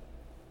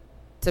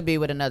to be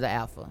with another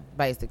alpha,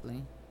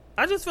 basically.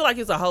 I just feel like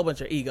it's a whole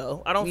bunch of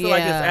ego. I don't feel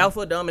like it's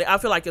alpha dominant. I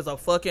feel like it's a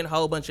fucking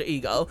whole bunch of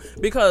ego,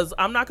 because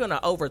I'm not gonna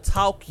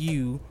overtalk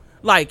you.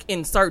 Like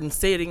in certain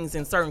settings,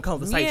 in certain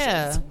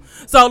conversations.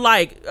 So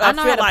like I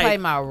feel like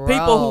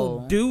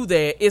people who do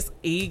that, it's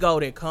ego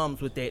that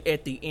comes with that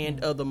at the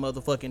end of the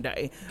motherfucking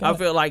day. I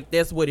feel like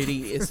that's what it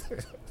is.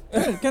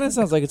 It kind of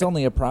sounds like it's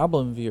only a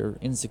problem if you're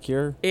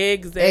insecure.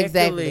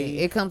 Exactly.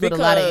 It comes with a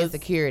lot of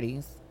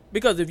insecurities.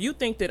 Because if you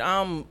think that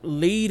I'm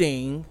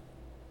leading,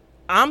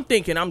 I'm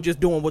thinking I'm just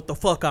doing what the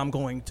fuck I'm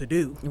going to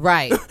do.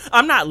 Right.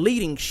 I'm not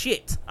leading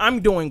shit. I'm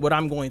doing what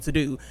I'm going to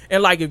do.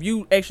 And like, if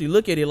you actually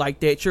look at it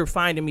like that, you're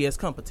finding me as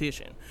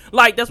competition.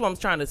 Like, that's what I'm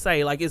trying to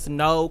say. Like, it's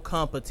no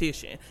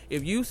competition.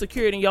 If you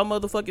secured in your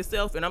motherfucking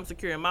self and I'm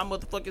securing my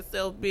motherfucking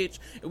self, bitch,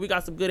 and we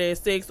got some good ass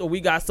sex, or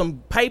we got some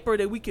paper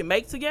that we can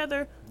make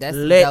together,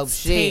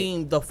 let's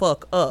team the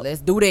fuck up.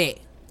 Let's do that. I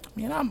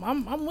mean,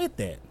 I'm with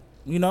that.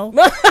 You know?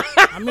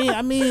 I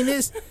mean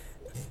it's.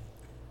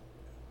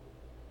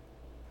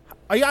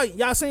 Are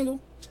y'all single?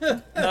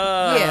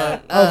 Yeah.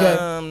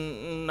 Okay.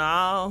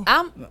 No.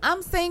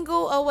 I'm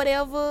single or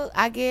whatever,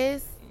 I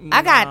guess. No.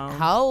 I got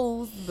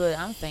hoes, but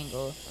I'm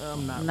single.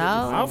 I'm not. No.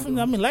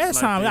 I mean, last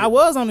time I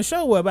was on the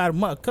show about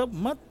a couple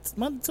month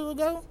or two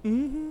ago.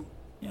 Mm-hmm.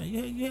 Yeah,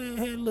 you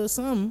had a little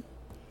something.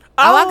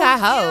 Oh, I got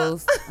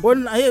hoes. Well,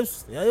 it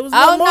was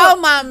oh, no,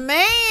 my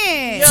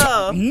man.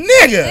 Yeah.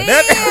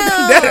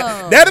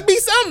 Nigga. That'll be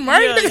something,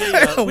 right?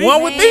 Yeah.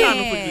 One would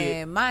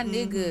be. My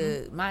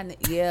nigga.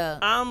 Yeah.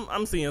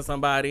 I'm seeing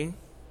somebody.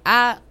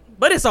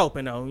 But it's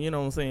open, though. You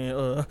know what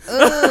I'm saying?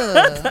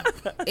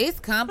 It's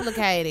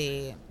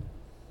complicated.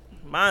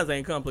 Mine's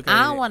ain't complicated.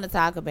 I don't want to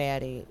talk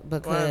about it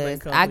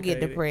because I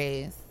get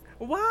depressed.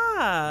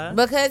 Why?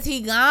 Because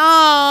he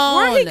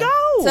gone. Where'd he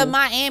go? To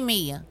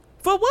Miami.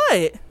 For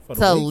what?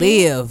 To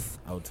live.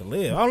 Oh, to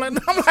live. I'm like,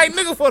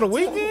 nigga, for the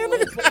weekend.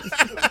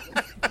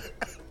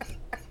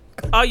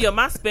 Oh yeah,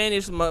 my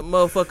Spanish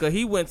motherfucker.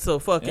 He went to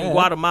fucking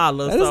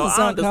Guatemala. That doesn't so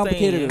sound I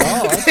understand. complicated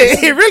at all.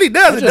 It really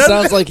does. It just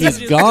sounds like he's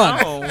Just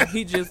gone.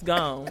 He just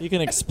gone. You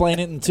can explain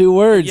it in 2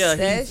 words. Yeah,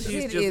 That he's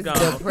shit just is gone.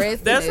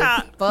 depressing That's as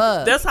how.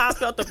 fuck. That's how I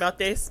felt about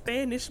that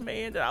Spanish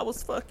man that I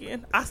was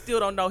fucking. I still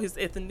don't know his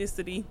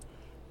ethnicity.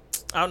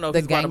 I don't know if The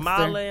he's gangster.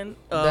 Guatemalan.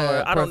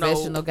 The I don't know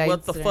professional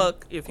what the gangster.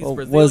 fuck if he's Well,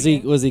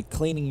 Brazilian. was he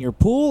cleaning your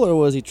pool or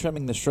was he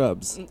trimming the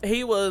shrubs?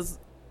 He was.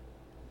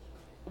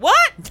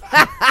 What?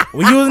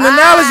 We're using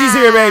analogies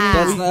here,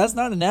 baby. That's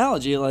not an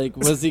analogy. Like,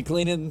 was he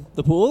cleaning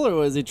the pool or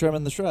was he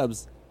trimming the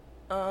shrubs?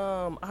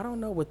 I don't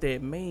know what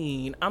that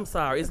mean. I'm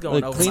sorry, it's going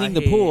Like over cleaning my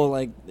the head. pool,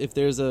 like if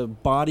there's a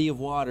body of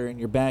water in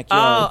your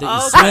backyard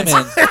that you okay.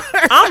 swim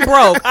in. I'm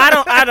broke.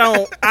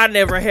 I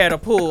never had a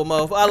pool,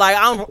 motherfucker. Like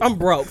I'm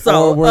broke.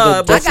 So Or were the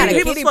I That's got a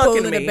he was kiddie pool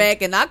fucking in the me.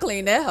 back, and I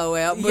cleaned that hoe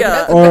out. But Yeah.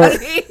 that's Or- about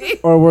it.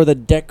 Or were the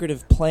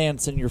decorative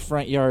plants in your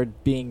front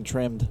yard being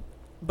trimmed?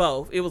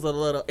 Both. It was a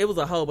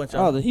whole bunch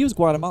Oh, of. he was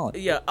Guatemalan.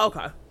 Yeah.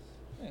 Okay.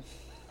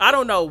 I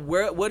don't know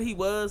what he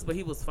was, but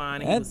he was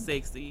fine and he That- was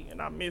sexy,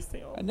 and I missed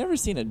him. I've never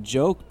seen a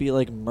joke be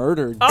like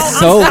murdered Oh,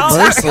 so I'm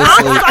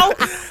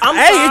mercilessly. I'm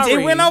Hey, sorry.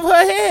 it went over her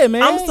head,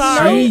 man. I'm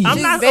sorry. Jeez. I'm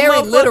She's not a very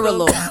motherfucker.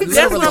 literal.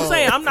 That's what I'm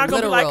saying. I'm not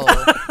gonna be like,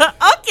 Literal.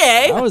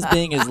 okay. I was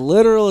being as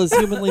literal as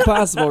humanly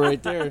possible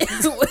right there.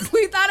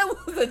 We thought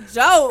it was a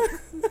joke.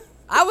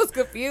 I was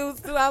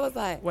confused too. I was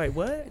like, Wait,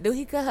 what? do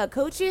he cut her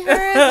coochie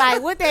hers?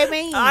 Like, what that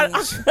mean? I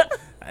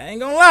ain't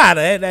gonna lie,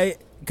 that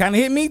kind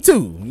of hit me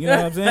too. You know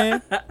what I'm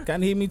saying?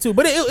 Kind of hit me too.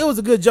 But it was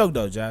a good joke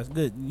though, Josh.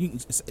 Good. You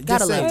just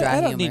Gotta say love it. dry I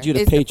don't humor. need you to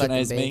It's the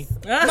patronize fucking me.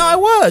 best. No, it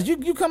was.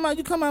 You come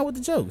out with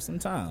the jokes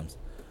sometimes.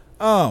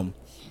 Y'all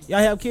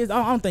have kids?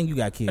 I don't think you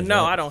got kids.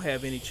 No, right? I don't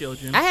have any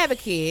children. I have a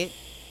kid.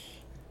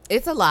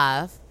 It's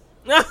alive.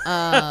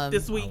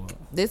 This week.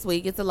 This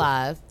week, it's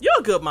alive. You're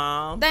a good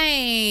mom.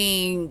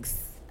 Thanks.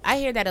 I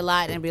hear that a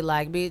lot and be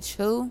like, bitch,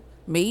 who?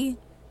 Me?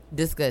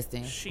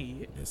 Disgusting.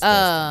 Shit. But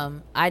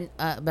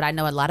I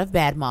know a lot of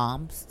bad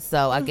moms,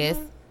 so I guess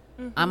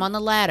I'm on the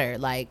ladder.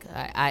 Like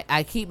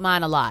I keep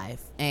mine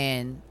alive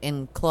and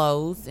in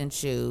clothes and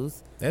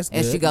shoes. That's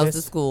And good. she goes to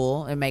That's-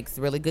 school and makes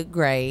really good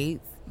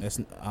grades. That's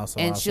also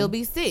And awesome. she'll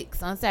be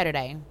 6 on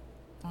Saturday.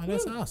 Oh,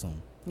 that's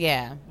awesome.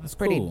 Yeah, That's it's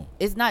pretty. cool.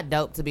 It's not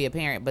dope to be a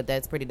parent, but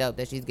that's pretty dope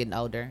that she's getting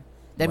older.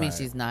 That means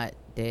Right. she's not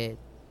dead.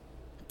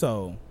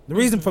 So the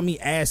reason for me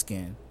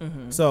asking,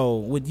 so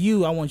with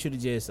you, I want you to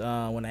just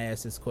when I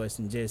ask this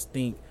question, just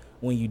think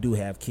when you do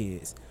have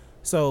kids.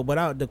 So,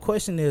 but the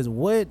question is,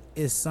 what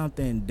is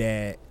something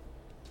that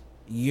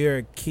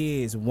your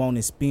kids won't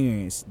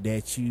experience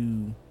that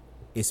you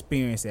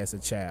experienced as a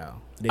child?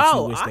 That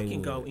you wish I they can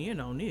would? go in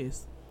on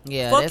this.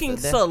 Yeah, Fucking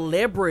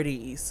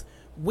celebrities.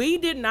 We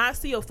did not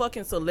see a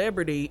fucking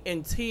celebrity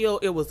until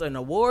it was an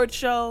award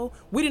show.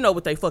 We didn't know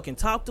what they fucking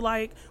talked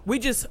like. We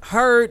just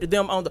heard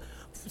them on the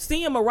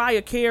seeing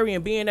Mariah Carey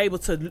and being able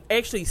to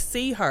actually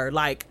see her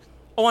like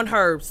on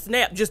her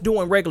snap just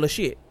doing regular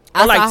shit.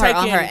 I Or, like, saw her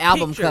on taking her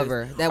album pictures.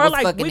 cover. That Or, was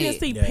like, fucking we didn't it.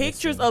 see Yeah,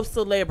 pictures that's of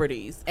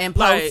celebrities And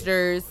Like,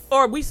 posters.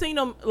 or we seen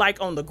them like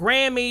on the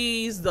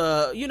Grammys,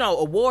 the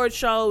award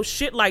shows,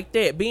 shit like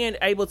that. Being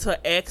able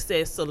to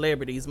access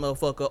celebrities,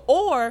 motherfucker,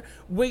 or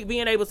we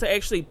being able to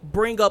actually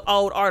bring up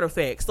old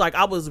artifacts. Like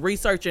I was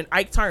researching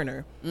Ike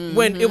Turner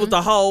when it was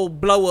the whole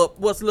blow up.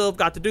 What's love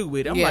got to do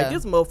with it? I'm like, Yeah.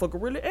 this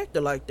motherfucker really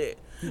acted like that.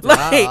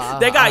 Like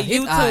they got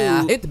YouTube.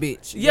 I hit the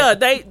bitch. Yeah,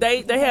 they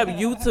have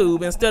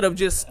YouTube instead of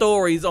just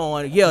stories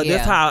on. Yeah, Yeah.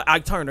 that's how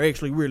Ike Turner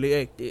actually really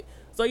acted.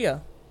 So yeah.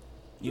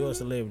 You're a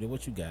celebrity.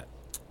 What you got?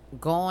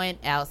 Going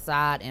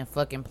outside and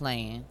fucking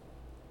playing.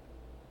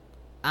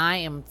 I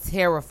am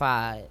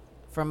terrified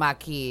for my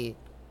kid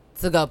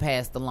to go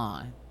past the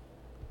line.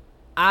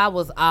 I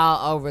was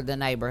all over the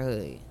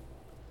neighborhood.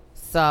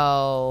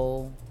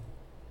 So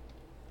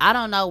I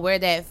don't know where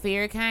that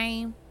fear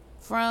came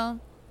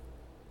from.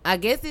 I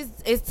guess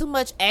it's too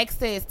much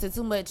access to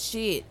too much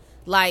shit.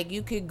 Like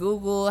you could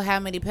Google how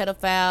many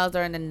pedophiles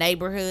are in the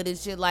neighborhood and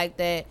shit like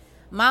that.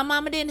 My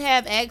mama didn't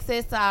have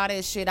access to all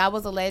that shit. I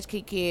was a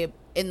latchkey kid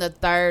in the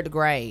 3rd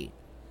grade.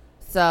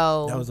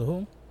 So That was a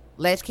who?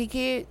 latchkey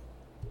kid.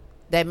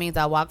 That means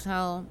I walked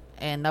home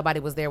and nobody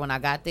was there when I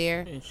got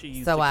there. And she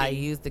used So the I key.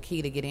 used the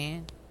key to get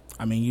in.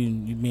 I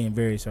mean, you being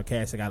very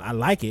sarcastic. I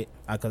like it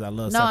because I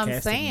love No, I'm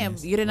sarcastic. saying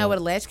you didn't know what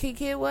a latchkey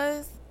kid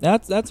was.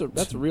 That's a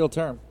real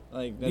term.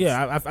 Like that's,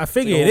 Yeah, I it's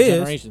figure like it a whole is.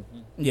 generation.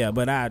 Yeah,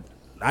 but I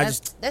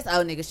just That's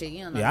old nigga shit.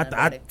 You don't know yeah, nothing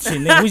about it.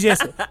 shit,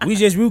 nigga, we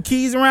just root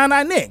keys around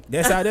our neck.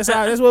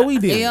 That's what we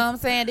did. You know what I'm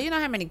saying? Do you know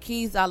how many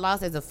keys I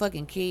lost as a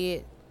fucking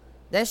kid?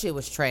 That shit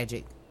was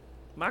tragic.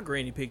 My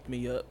granny picked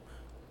me up.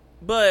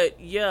 But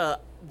yeah,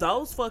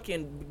 those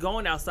fucking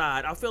going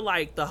outside, I feel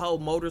like the whole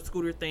motor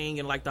scooter thing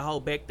and like the whole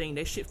back thing,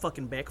 that shit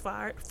fucking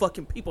backfired.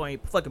 Fucking people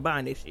ain't fucking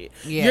buying that shit.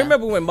 Yeah. You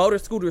remember when motor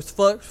scooters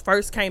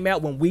first came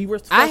out when we were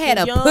fucking I had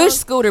a young? push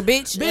scooter,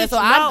 bitch. Bitch, So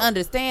no. I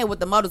understand what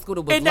the motor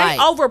scooter was And like.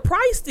 they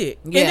overpriced it.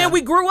 Yeah. And then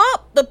we grew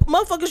up. The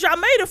motherfuckers y'all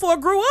made it for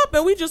grew up,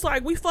 and we just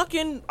like, we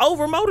fucking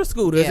over motor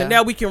scooters. Yeah. And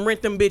now we can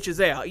rent them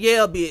bitches out.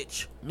 Yeah,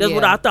 bitch. That's Yeah,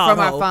 what I thought. from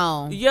our ho.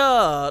 phone.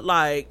 Yeah,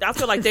 like, I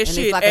feel like that And it's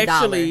shit like $1.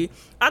 actually,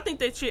 I think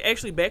that shit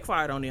actually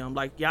backfired on them.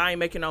 Like, y'all ain't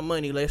making no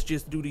money. Let's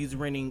just do these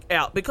renting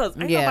out. Because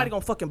ain't Yeah. nobody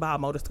gonna fucking buy a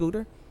motor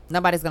scooter.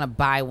 Nobody's gonna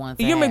buy one.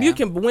 You remember you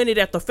can win it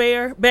at the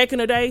fair back in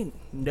the day?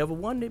 Never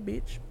won it,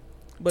 bitch.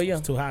 But yeah.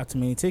 It's too high, too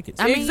many tickets.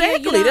 I mean, yeah,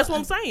 Exactly. you don't- That's what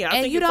I'm saying. I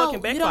and think you it don't,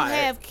 fucking you don't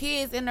backfired. have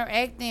kids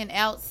interacting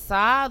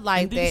outside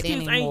like And these that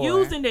kids anymore. ain't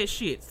using that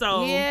shit.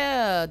 So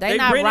Yeah, they they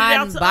not rent it out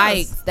riding to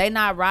bikes. us. They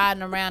not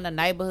riding around the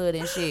neighborhood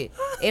and shit.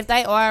 If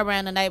they are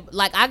around the neighborhood,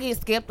 like I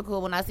get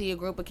skeptical when I see a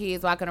group of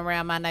kids walking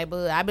around my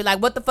neighborhood. I be like,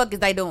 what the fuck is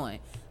they doing?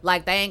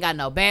 Like they ain't got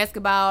no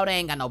basketball, they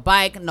ain't got no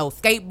bike, no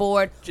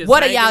skateboard. just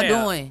What are hanging y'all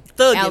out. doing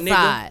Thugging,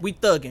 outside? nigga. We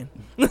thugging.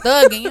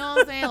 Thugging, you know what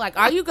I'm saying? Like,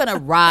 are you gonna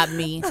rob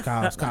me?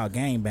 It's called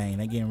gang bang.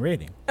 They getting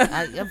ready. Fuck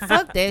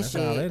that That's shit.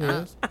 all it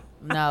is.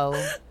 No.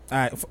 All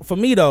right, for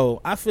me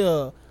though, I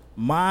feel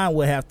mine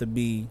would have to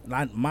be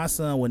like my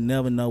son would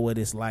never know what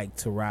it's like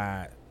to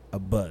ride a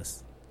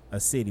bus, a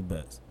city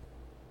bus.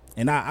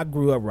 And I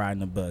grew up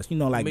riding a bus, you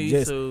know, like Me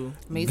just too.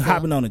 Me too.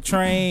 hopping on the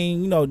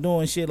train, you know,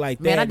 doing shit like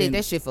that. Man, I did And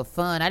that shit for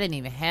fun. I didn't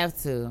even have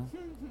to.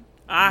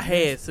 I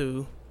had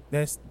to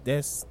That's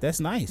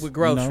nice. with you know?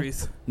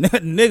 groceries.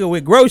 Nigga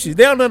with groceries.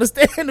 They don't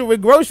understand the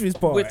with groceries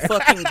part. With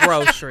fucking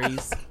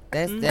groceries.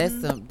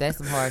 That's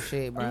some hard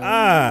shit, bro.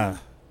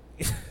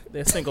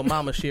 That single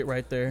mama shit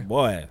right there.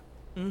 Boy.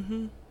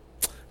 Mm-hmm.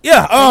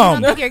 Yeah,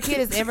 You don't think your kid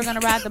is ever gonna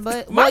ride the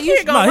bus? My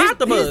kid gonna no, ride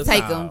the he's- bus.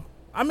 Take him.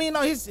 I mean,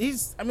 no,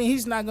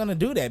 he's not gonna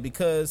do that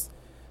because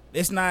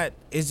it's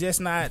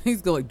just not.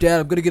 He's going,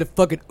 Dad, I'm gonna get a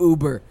fucking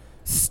Uber.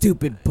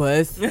 Stupid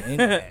bus.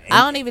 And,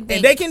 I don't even think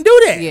and they can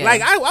do that. Yeah.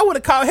 Like I would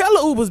have called hella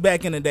Ubers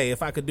back in the day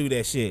if I could do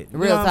that shit. You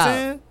Real know what talk. I'm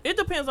saying? It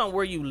depends on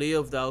where you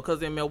live though,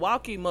 because in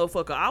Milwaukee,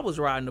 motherfucker, I was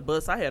riding the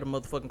bus. I had a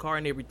motherfucking car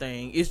and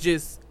everything. It's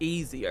just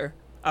easier.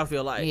 I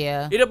feel like.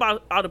 Yeah. It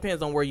about all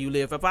depends on where you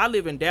live. If I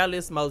live in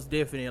Dallas, most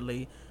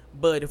definitely.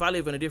 But if I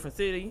live in a different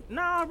city,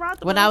 nah, I ride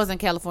the when bus. I was in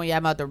California,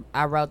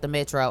 I rode the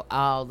metro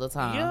all the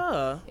time.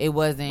 Yeah. It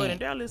wasn't. But in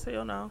Dallas,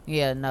 hell no.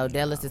 Yeah, no,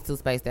 Dallas is too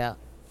spaced out.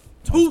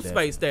 Too definitely.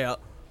 spaced out.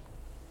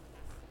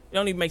 It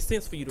don't even make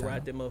sense for you to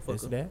ride that That's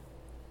motherfucker. that.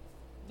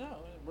 No,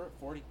 we're at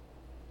 40.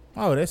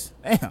 Oh, that's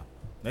damn.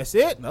 That's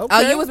it. Okay.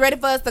 Oh, you was ready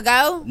for us to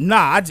go? Nah,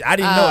 I didn't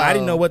know. I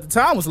didn't Oh. know what the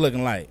time was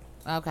looking like.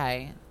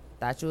 Okay.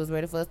 Thought you was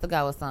ready for us to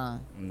go or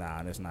something.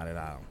 Nah, that's not at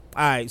all. All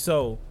right.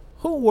 So,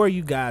 who were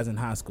you guys in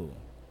high school?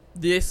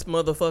 This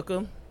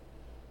motherfucker.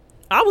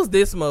 I was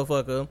this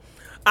motherfucker.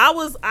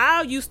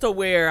 I used to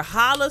wear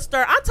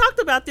Hollister. I talked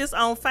about this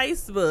on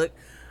Facebook.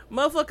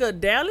 Motherfucker,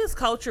 Dallas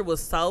culture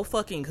was so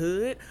fucking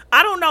hood.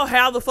 I don't know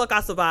how the fuck I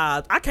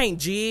survived. I can't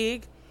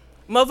jig.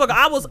 Motherfucker,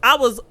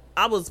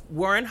 I was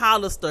wearing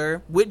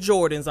Hollister with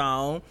Jordans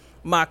on.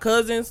 My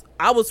cousins,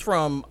 I was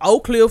from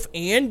Oak Cliff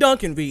and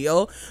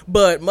Duncanville,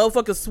 but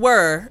motherfuckers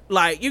swear,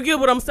 like, you get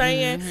what I'm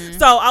saying?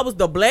 So I was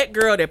the black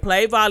girl that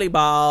played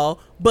volleyball,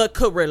 but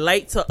could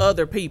relate to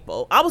other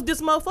people. I was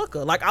this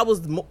motherfucker. Like, I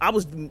was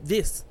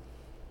this.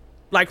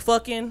 Like,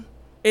 fucking.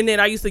 And then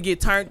I used to get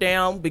turned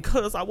down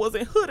because I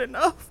wasn't hood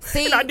enough.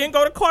 See? And I didn't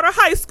go to Carter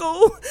High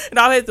School. And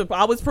I had to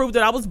always prove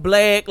that I was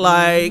black,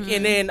 like,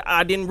 and then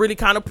I didn't really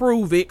kind of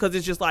prove it because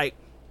it's just like,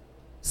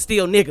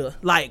 still nigga,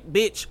 like,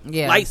 bitch,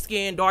 Yeah. light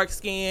skin, dark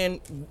skin,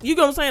 you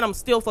know what I'm saying? I'm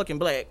still fucking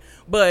black.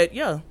 But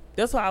yeah,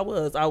 that's how I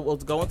was. I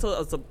went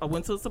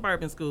to a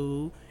suburban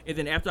school, and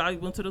then after I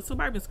went to the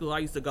suburban school, I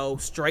used to go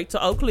straight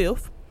to Oak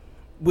Cliff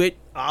with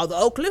all the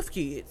Oak Cliff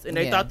kids, and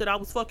they Yeah. thought that I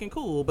was fucking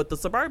cool. But the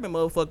suburban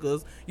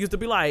motherfuckers used to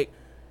be like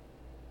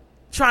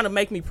trying to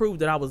make me prove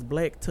that I was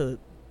black to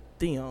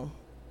them.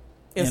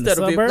 In the Instead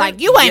of it, suburbs? Like,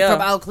 you ain't Yeah.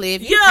 from Oak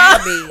Cliff. You Yeah.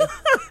 can't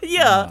be.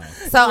 yeah.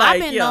 So I've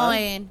Like, been yeah.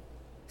 knowing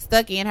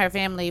Stucky and her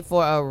family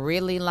for a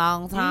really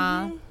long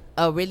time.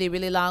 A really,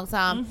 really long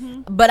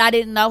time. But I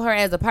didn't know her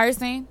as a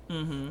person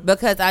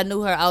because I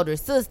knew her older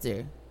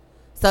sister.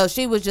 So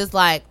she was just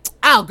like,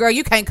 oh, girl,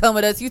 you can't come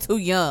with us. You too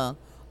young.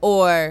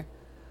 Or,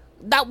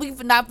 we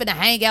not finna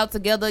hang out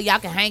together. Y'all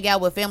can hang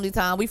out with family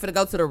time. We finna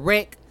go to the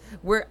rec.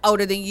 We're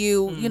older than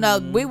you. You know,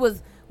 we were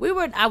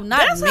I'm not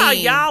That's mean. how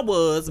y'all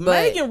was. but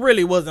Megan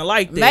really wasn't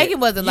like that. Megan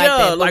wasn't like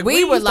that, but like we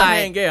we were used like-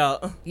 to hang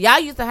out. Y'all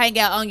used to hang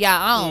out on your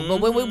own, but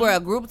when we were a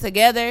group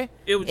together,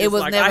 It was just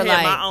like, never I had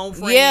like, my own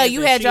friends yeah, you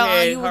and had she your own,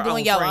 had you were her doing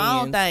own your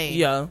own friends. thing.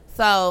 Yeah.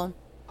 So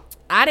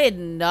I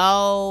didn't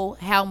know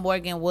how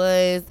Morgan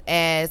was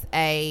as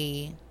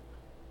a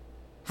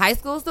high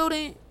school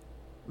student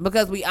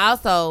because we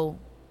also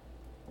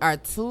are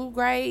 2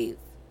 grades.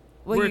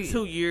 What We're you-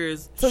 2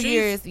 years. 2 She's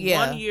years,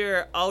 yeah. 1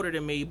 year older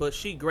than me, but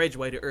she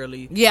graduated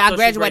early. Yeah, I So she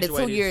graduated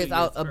 2 years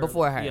early.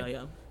 before her. Yeah,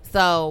 yeah.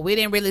 So we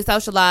didn't really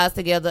socialize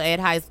together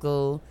at high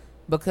school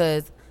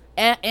because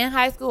In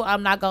high school,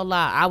 I'm not gonna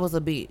lie, I was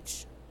a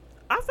bitch.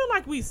 I feel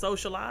like we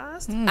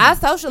socialized. I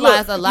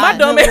socialized a lot. My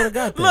dumb Never ass. would've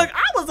got Look, that.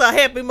 I was a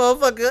happy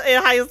motherfucker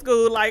in high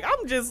school. Like,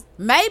 I'm just.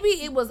 Maybe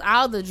it was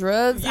all the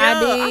drugs Yeah, I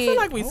did. I feel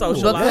like we Oh,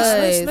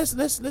 socialized.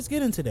 let's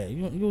get into that.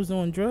 You was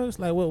doing drugs,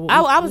 like what?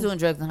 I was doing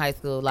drugs in high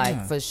school, like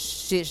Yeah. for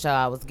shit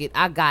show.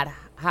 I got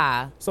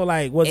high. So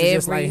like, was it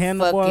just Every like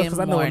handlebars? Because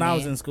I know when I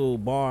was fucking in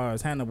school,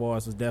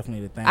 handlebars was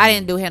definitely the thing. I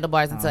didn't do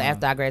handlebars until Uh-huh.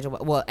 after I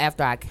graduated. Well,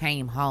 after I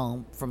came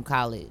home from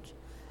college.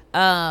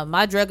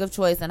 My drug of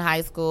choice in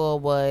high school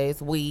was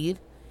weed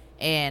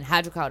and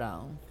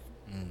hydrocodone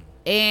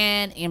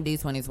and MD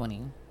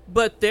 2020.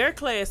 But their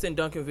class in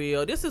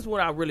Duncanville, this is what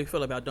I really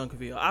feel about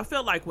Duncanville. I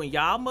felt like when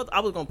y'all I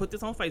was going to put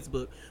this on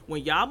Facebook.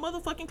 When y'all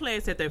motherfucking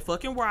class had that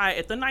fucking riot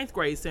at the 9th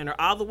grade center,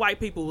 all the white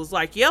people was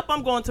like, yep,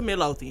 I'm going to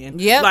Midlothian.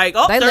 Yep, Like,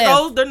 oh, they there left.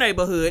 goes their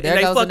neighborhood. There and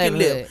they goes the fucking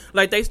neighborhood. left.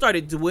 Like, they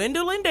started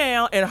dwindling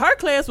down, and her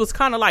class was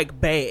kind of like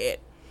bad.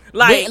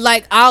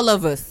 Like all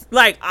of us.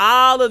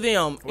 all of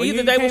them. What Either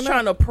year they you was came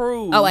trying to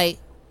prove. Oh, wait.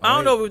 I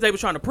don't know if they were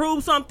trying to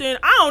prove something.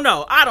 I don't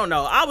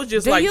know. I was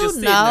just Do like, you just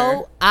sitting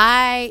know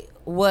I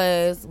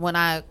was, when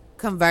I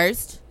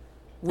conversed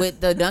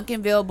with the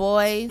Duncanville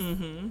boys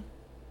Mm-hmm.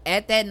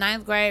 at that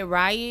 9th grade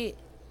riot,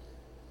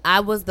 I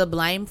was the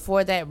blame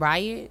for that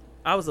riot.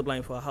 I was to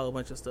blame for a whole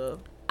bunch of stuff.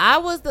 I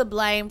was the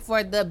blame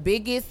for the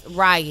biggest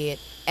riot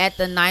at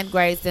the 9th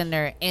grade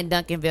center in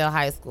Duncanville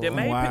High School. That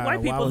made Why- white why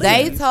people was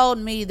They leave. told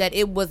me that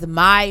it was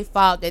my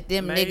fault that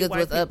them Made niggas white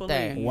was up people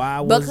there. leave.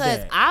 Why was Because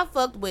that? I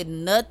fucked with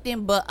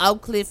nothing but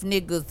Oak Cliff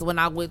niggas when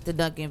I went to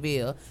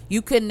Duncanville.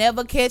 You could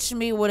never catch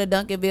me with a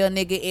Duncanville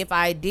nigga. If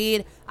I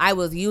did, I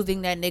was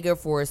using that nigga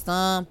for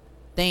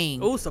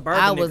something. Ooh, suburban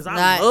I niggas. was I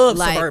not love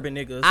like, suburban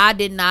niggas. I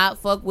did not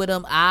fuck with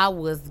them. I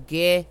was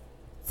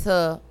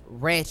ghetto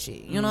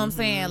ratchet. You know what I'm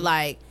saying?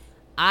 Like,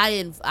 I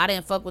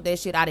didn't fuck with that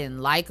shit. I didn't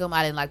like them.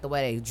 I didn't like the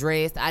way they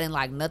dressed. I didn't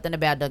like nothing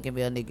about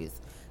Duncanville niggas.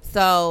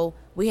 So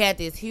we had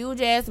this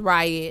huge ass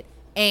riot,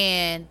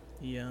 and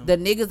Yeah. the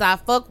niggas I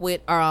fuck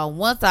with are on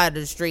one side of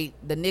the street.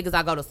 The niggas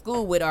I go to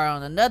school with are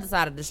on another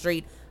side of the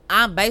street.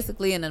 I'm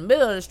basically in the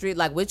middle of the street.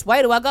 Like, which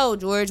way do I go,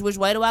 George? Which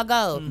way do I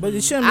go? But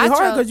it shouldn't be I hard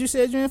chose- because you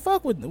said you didn't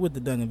fuck with the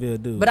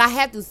Duncanville dude. But I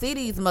have to see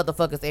these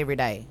motherfuckers every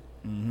day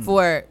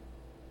for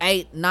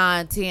 8,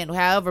 9, 10,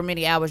 however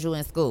many hours you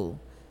in school.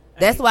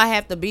 That's why I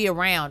have to be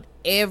around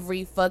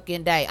every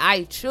fucking day.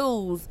 I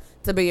choose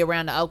to be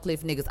around the Oak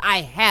Cliff niggas.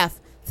 I have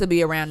to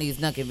be around these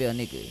Duncanville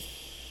niggas.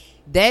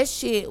 That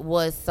shit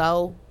was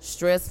so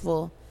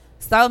stressful.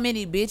 So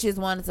many bitches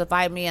wanted to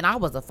fight me, and I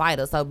was a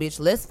fighter. So, bitch,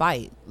 let's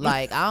fight.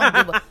 Like,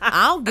 I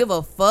don't give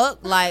a fuck.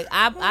 Like,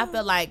 I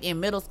felt like in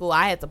middle school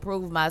I had to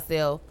prove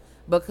myself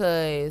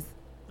because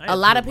I had a to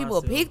lot of prove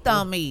people myself. picked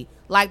on me.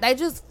 Like, they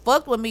just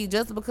fucked with me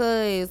just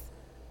because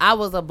I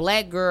was a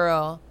black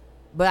girl,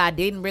 but I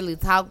didn't really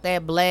talk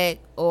that black,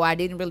 or I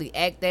didn't really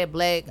act that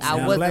black. I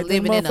Sound wasn't like that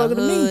living in the motherfucker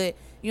to me. hood.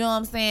 You know what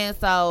I'm saying?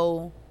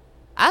 So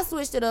I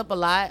switched it up a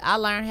lot. I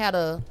learned how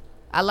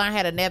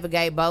to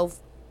navigate both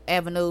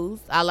avenues.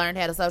 I learned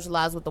how to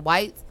socialize with the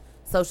whites,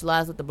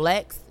 socialize with the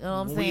blacks. You know what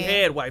I'm We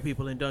saying? had white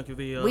people in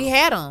Duncanville. We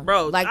had them,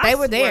 Bro, like I they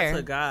were swear there.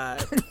 to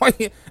God.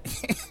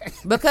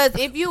 Because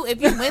if you went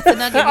to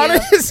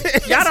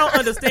Duncanville, Y'all don't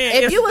understand.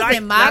 If It's you was like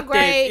in my not that-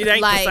 grade, it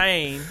ain't like, the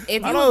same.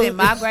 if I you know- was in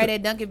my grade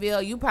at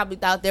Duncanville, you probably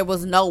thought there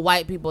was no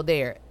white people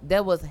there.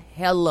 There was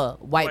hella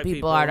white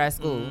people at our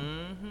school.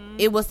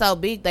 It was so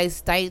big they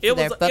stayed to It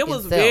their was fucking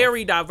self.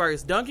 very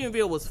diverse.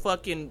 Duncanville was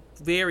fucking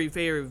very,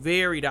 very,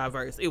 very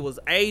diverse. It was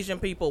Asian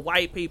people,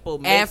 white people,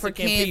 Mexican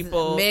Africans,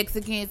 people.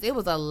 Mexicans. It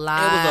was a lot.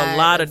 It was a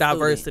lot of students.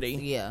 diversity.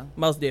 Yeah,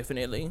 Most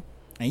definitely.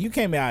 And you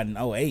came out in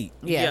 08.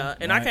 yeah.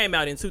 And Right. I came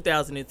out in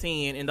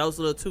 2010, and those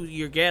little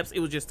 2-year gaps, it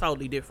was just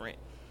totally different.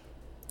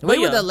 We But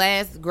were yeah. the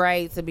last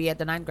grade to be at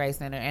the 9th grade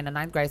center, and the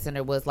 9th grade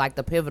center was like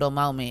the pivotal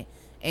moment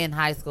in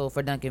high school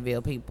for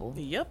Duncanville people.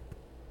 Yep.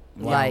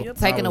 Wow. Like Yep.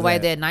 taking How was away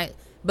that? that night,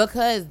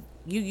 because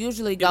you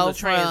usually It go was a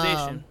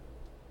transition.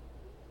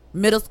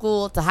 from middle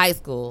school to high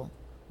school.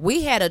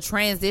 We had a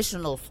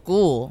transitional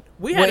school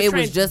We had where a it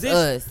was just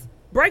transi- us.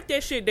 Break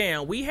that shit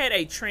down. We had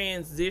a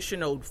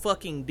transitional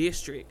fucking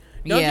district.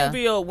 Yeah.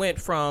 Duncanville went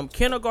from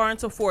kindergarten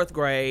to 4th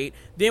grade.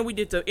 Then we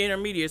did the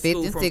intermediate Fifth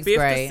school and from sixth 5th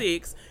grade. to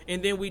 6th.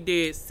 And then we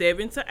did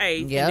 7th to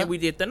 8th. Yep. And then we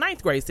did the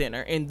 9th grade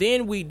center. And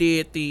then we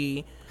did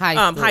the High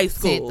high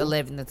school, school. 10th,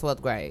 11th, and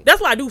 12th grade. That's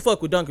why I do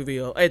fuck with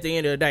Duncanville at the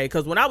end of the day.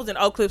 Because when I was in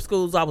Oak Cliff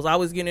schools, I was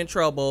always getting in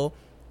trouble.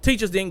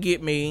 Teachers didn't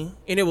get me.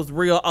 And it was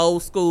real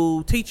old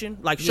school teaching.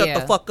 Like, shut Yeah.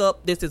 the fuck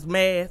up. This is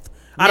math.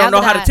 I Now don't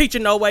know that how to teach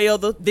it no way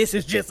other. This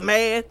is just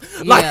math.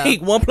 Yeah. Like,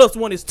 1 +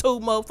 1 is 2,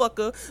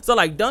 motherfucker. So,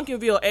 like,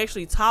 Duncanville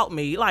actually taught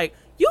me, like,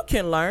 you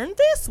can learn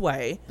this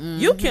way.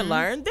 You can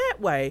learn that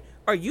way.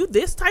 Are you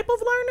this type of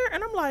learner?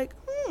 And I'm like,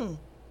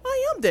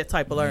 I am that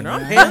type of learner.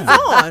 I'm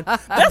hands-on.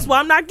 That's why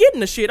I'm not getting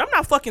the shit. I'm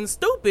not fucking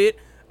stupid.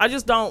 I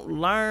just don't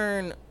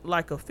learn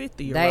like a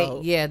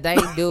 50-year-old. They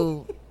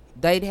do.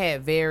 They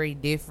had very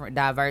different,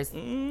 diverse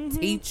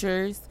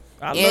teachers,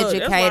 I love it.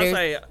 That's why I educators,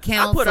 say,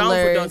 counselors. I put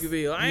on for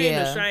Duncanville. I ain't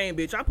Yeah. ashamed,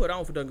 bitch. I put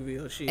on for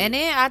Duncanville shit. And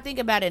then I think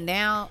about it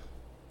now,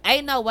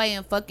 ain't no way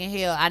in fucking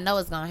hell. I know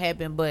it's gonna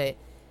happen, but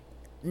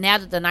now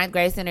that the 9th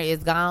grade center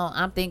is gone,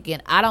 I'm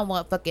thinking I don't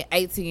want fucking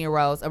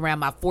 18-year-olds around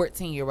my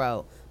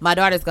 14-year-old. My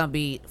daughter's gonna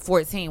be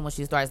 14 when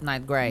she starts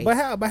 9th grade. But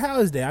how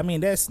is that? I mean,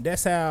 that's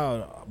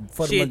how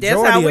for the Shit,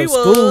 majority that's how we of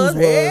schools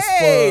was.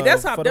 Hey,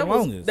 that's how for that the was.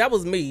 longest. That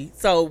was me.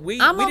 So we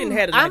didn't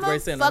have the 9th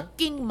grade center. I'm a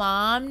fucking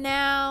mom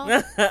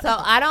now, so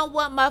I don't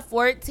want my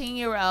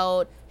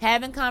 14-year-old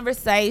having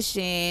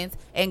conversations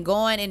and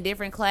going in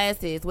different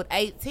classes with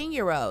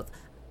 18-year-olds.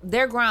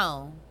 They're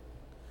grown.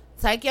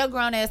 Take your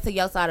grown ass to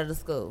your side of the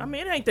school. I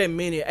mean, it ain't that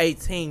many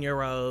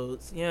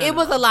 18-year-olds. Yeah, It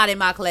was a lot in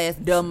my class,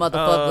 dumb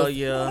motherfuckers. Oh,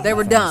 yeah. They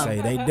were dumb.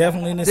 Say they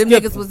definitely Them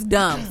niggas was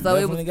dumb. So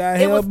Definitely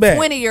got it was held back.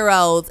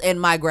 20-year-olds in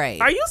my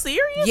grade. Are you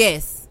serious?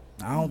 Yes.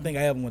 I don't think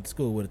I ever went to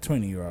school with a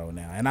 20-year-old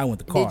now, and I went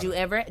to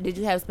Carter. Did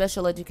you have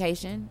special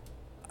education?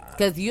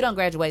 Because you don't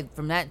graduate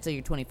from that until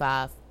you're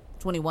 25,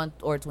 21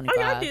 or 25. Oh,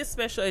 yeah, I did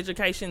special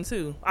education,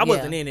 too. I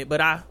wasn't in it, but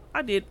I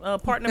did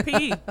partner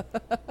PE.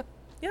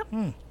 Yep.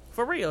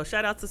 For real.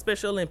 Shout out to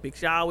Special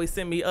Olympics. Y'all always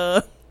send me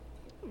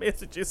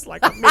messages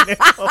like a minute.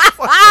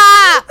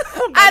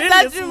 I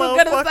thought you were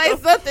going to say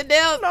something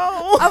else.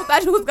 No. I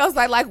thought you was going to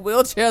say like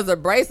wheelchairs or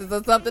braces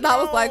or something.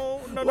 I was like,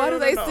 why do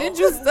they send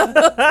you stuff?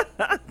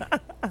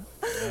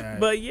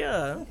 But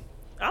yeah,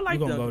 I like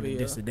We're going to go Dunkerville. to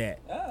this or that.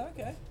 Oh,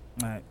 okay.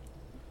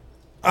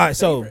 All right,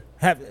 so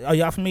are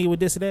y'all familiar with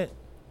this or that?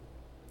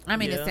 I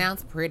mean, Yeah. it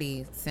sounds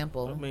pretty I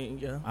simple. mean,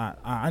 yeah.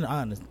 I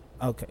understand.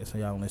 Okay, so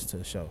y'all don't listen to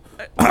the show.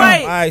 Wait. All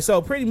right,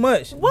 so pretty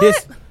much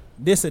What?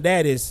 this or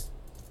that is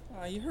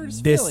You heard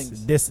his this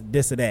feelings.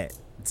 this or that.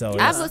 So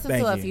I've listened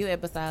thank to a you. few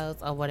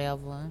episodes or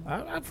whatever.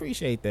 I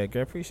appreciate that,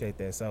 girl. Appreciate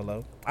that, Solo.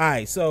 All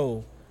right,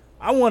 so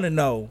I want to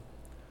know: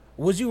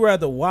 would you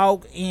rather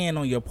walk in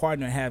on your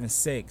partner having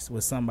sex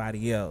with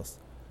somebody else,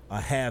 or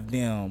have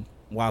them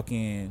walk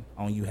in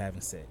on you having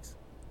sex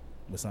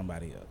with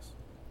somebody else?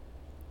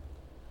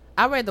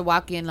 I'd rather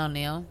walk in on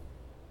them.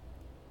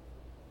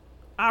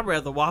 I'd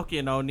rather walk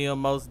in on them,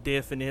 most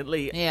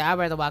definitely. Yeah, I'd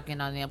rather walk in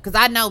on them. Because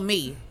I know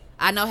me.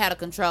 I know how to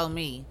control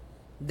me.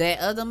 That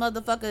other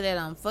motherfucker that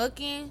I'm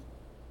fucking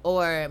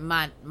or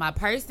my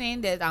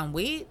person that I'm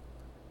with,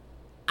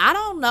 I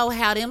don't know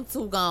how them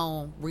two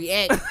gonna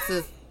react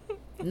to.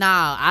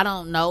 Nah, I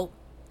don't know.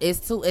 It's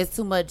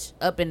too much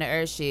up in the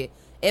earth shit.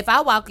 If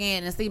I walk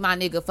in and see my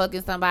nigga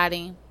fucking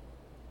somebody,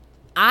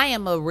 I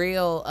am a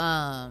real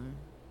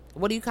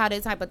what do you call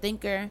that type of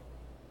thinker?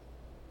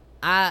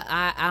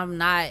 I'm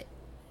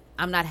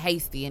not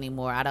hasty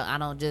anymore. I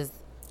don't just,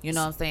 you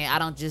know what I'm saying? I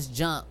don't just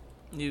jump.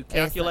 You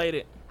calculate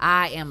it.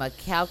 I am a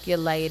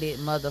calculated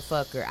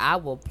motherfucker. I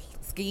will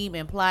scheme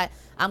and plot.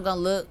 I'm going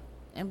to look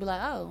and be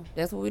like, oh,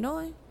 that's what we're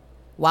doing?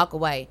 Walk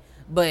away.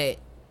 But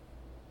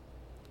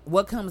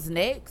what comes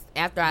next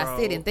after I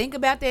sit and think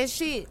about that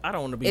shit, I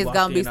don't want to be it's walked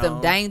going to be in some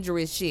on.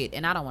 dangerous shit.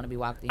 And I don't want to be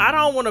walked in I on.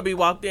 don't want to be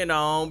walked in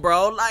on,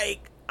 bro.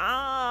 Like,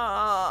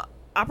 I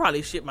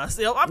probably shit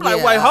myself. I'm like,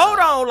 Yeah. wait, hold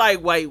on.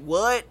 Like, wait,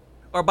 what?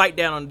 Or bite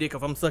down on the dick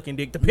if I'm sucking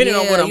dick, depending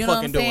on what I'm you know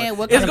fucking saying? doing.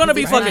 What It's kind of going to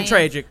be position fucking I am.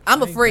 tragic.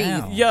 I'm a Hey, freeze.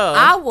 damn. Yeah.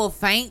 I will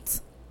faint.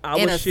 I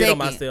in would a shit on second.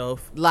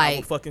 myself. I Like,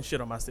 would fucking shit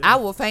on myself. I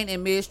will faint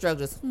in mid-stroke.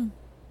 Just, I'm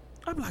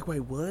like, wait,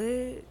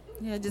 what?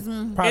 yeah, just,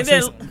 Probably, And say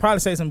then- some, probably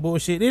say some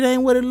bullshit. It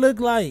ain't what it look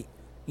like.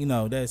 You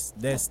know, that's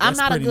I'm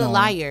not a pretty good normal.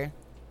 liar.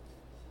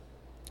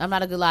 I'm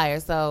not a good liar.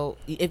 So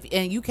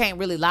and you can't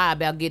really lie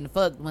about getting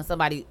fucked when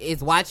somebody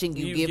is watching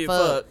you, You get get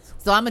fucked.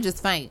 fucked. So I'ma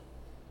just faint.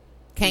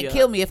 Can't Yeah.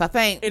 kill me if I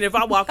faint. And if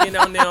I walk in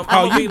on them,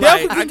 Oh, I'm you be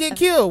like, definitely can get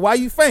killed while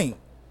you faint.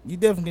 You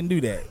definitely can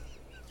do that.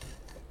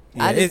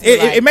 Yeah, I it, just feel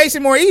like- it makes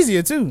it more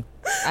easier too.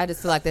 I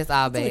just feel like that's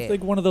all bad.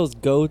 Like one of those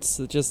goats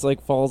that just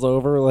like falls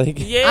over. Like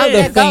yeah, I'm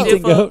that goat.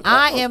 fainting goat.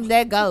 I am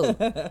that goat.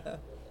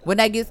 When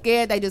they get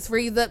scared, they just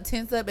freeze up,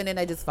 tense up, and then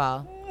they just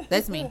fall.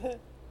 That's me.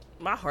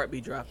 my heart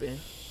be dropping.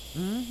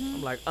 Mm-hmm.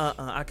 I'm like,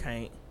 I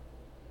can't.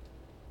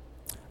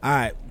 All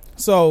right.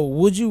 So,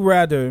 would you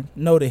rather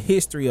know the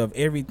history of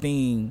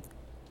everything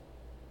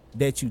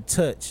that you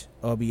touch,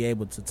 or be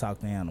able to talk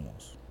to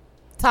animals?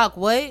 Talk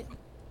what?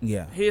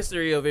 Yeah,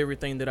 History of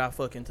everything that I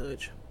fucking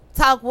touch.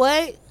 Talk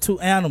what? to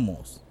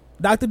animals.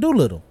 Dr.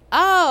 Doolittle.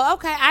 Oh,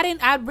 okay.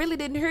 I really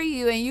didn't hear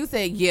you, and you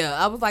said yeah.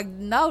 I was like,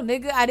 no,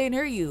 nigga, I didn't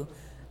hear you.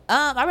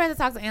 I'd rather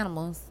talk to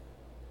animals.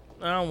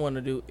 I don't want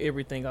to do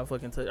everything I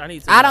fucking touch. I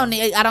need to. I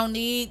don't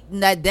need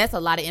that. That's a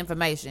lot of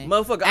information.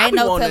 Motherfucker, I ain't be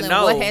no wanting to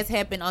telling what know. has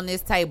happened on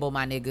this table,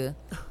 my nigga.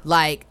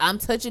 Like, I'm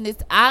touching this.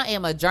 I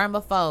am a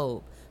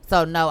germaphobe.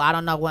 So no, I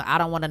don't know what. I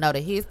don't want to know the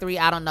history.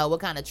 I don't know what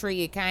kind of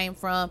tree it came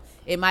from.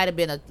 It might have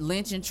been a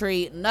lynching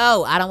tree.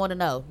 No, I don't want to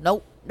know.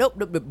 Nope.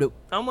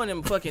 I'm one of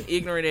them fucking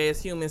ignorant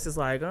ass humans. It's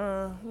like, you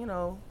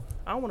know,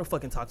 I don't want to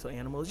fucking talk to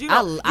animals. You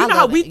I know, you know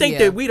how love we it, think yeah.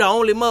 that we the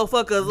only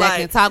motherfuckers That like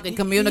can talk and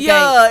communicate.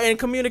 Yeah, and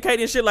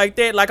communicate and shit like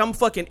that. Like I'm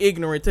fucking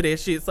ignorant to that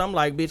shit. So I'm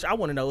like, bitch, I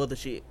want to know other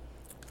shit.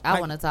 I Like-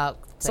 want to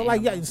talk. So,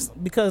 like, yeah,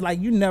 because, like,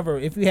 you never,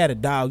 if you had a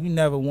dog, you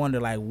never wonder,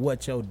 like,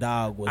 what your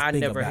dog was I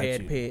thinking never about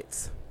had you.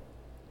 pets.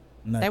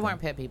 they Nothing.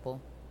 weren't pet people.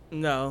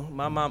 No,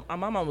 my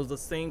mom was a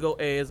single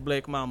ass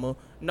black mama.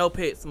 No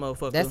pets,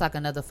 motherfucker. That's like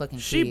another fucking.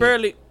 she kid.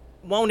 barely.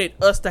 wanted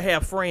us to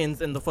have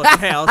friends in the fucking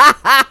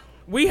house.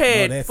 We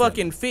had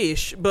fucking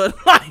fish, but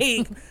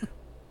like,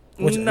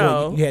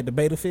 no. You had the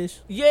betta fish?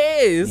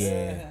 Yes.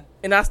 Yeah.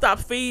 And I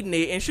stopped feeding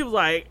it, and she was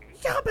like,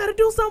 y'all better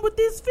do something with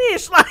this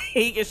fish. Like,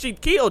 and she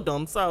killed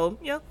them, so,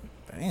 yeah.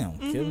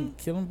 Damn,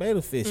 killing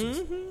betta fishes.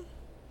 Mm-hmm.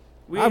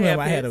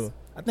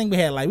 I think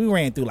we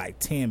ran through like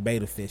 10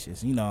 betta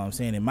fishes, you know what I'm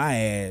saying, in my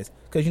ass.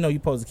 Because, you know, you're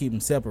supposed to keep them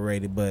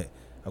separated, but,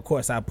 of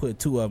course, I put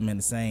 2 of them in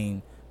the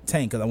same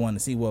tank because I wanted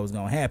to see what was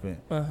going to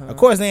happen. Of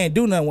course, they ain't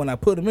do nothing when I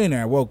put them in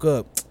there. I woke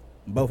up,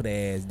 both of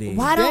their ass did.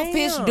 Why don't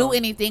fish do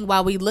anything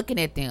while we looking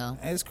at them?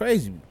 It's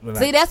crazy.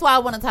 See, that's why I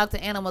want to talk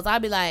to animals.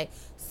 I'd be like,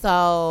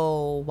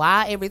 so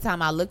why every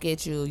time I look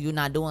at you, you're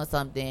not doing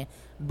something,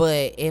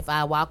 but if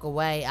I walk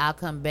away, I'll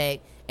come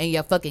back and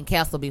your fucking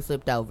castle be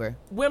flipped over?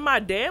 When my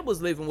dad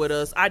was living with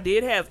us, I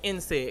did have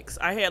insects.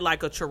 I had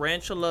like a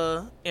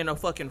tarantula and a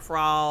fucking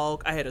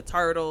frog. I had a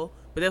turtle,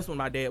 but that's when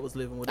my dad was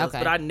living with us.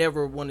 But I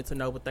never wanted to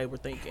know what they were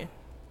thinking.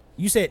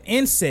 You said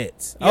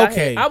insects. Yeah,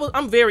 okay.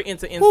 I'm very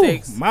into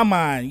insects. My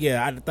mind,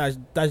 I thought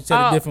you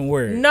said a different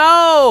word.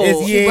 No.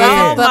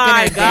 Oh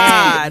my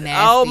God.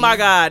 Oh my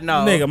God,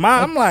 no. Nigga,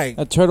 I'm like,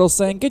 a turtle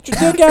saying, "Get your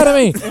dick out of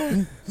me."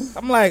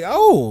 I'm like,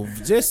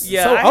 just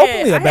so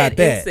openly about I had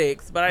that.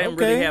 Insects, but I didn't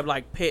really have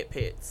like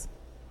pets.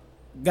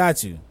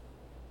 Got you.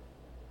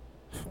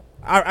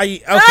 Are you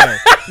okay?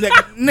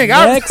 Nigga,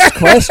 Next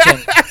question.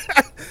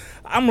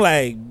 I'm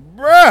like,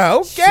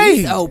 bruh, okay.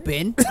 She's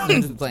open.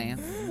 I'm just playing.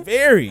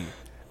 Very.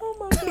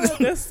 God,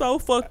 that's so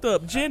fucked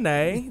up.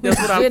 Jenna, that's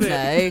what I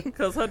said.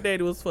 Because her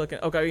daddy was fucking.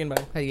 Okay, anyway.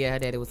 Yeah, her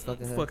daddy was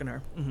fucking her. Fucking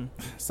her. Mm-hmm.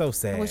 So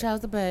sad. I wish I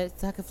was a bird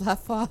so I could fly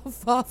far,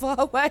 far, far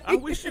away. I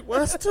wish it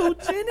was too,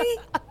 Jenny.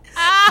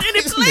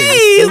 Jenny,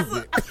 please.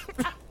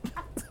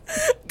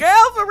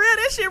 Girl, for real,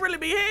 that shit really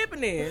be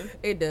happening.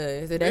 It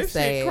does. That's that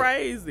sad. Shit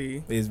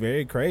crazy. It's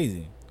very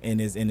crazy in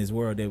this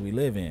world that we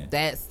live in.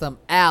 That's some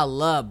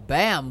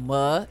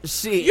Alabama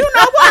shit. You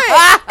know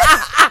what?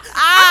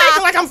 I'm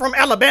acting like I'm from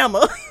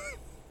Alabama.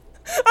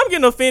 I'm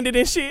getting offended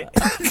and shit.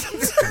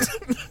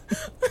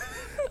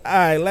 All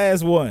right,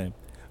 last one.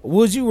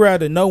 Would you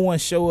rather no one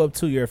show up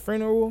to your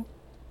funeral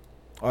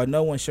or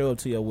no one show up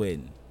to your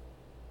wedding?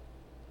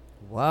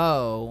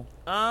 Whoa.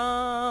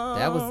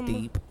 That was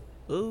deep.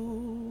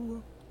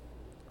 Ooh.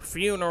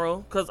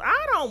 Funeral. Because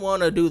I don't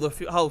want to do the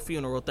whole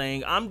funeral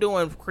thing. I'm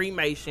doing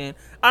cremation.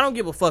 I don't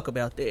give a fuck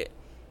about that.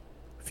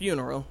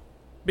 Funeral.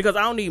 Because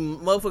I don't need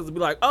motherfuckers to be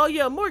like, oh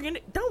yeah, Morgan,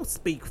 don't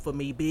speak for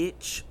me,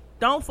 bitch.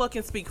 Don't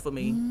fucking speak for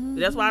me.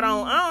 That's why I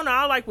don't know.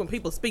 I like when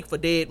people speak for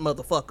dead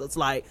motherfuckers.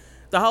 Like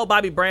the whole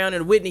Bobby Brown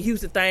and Whitney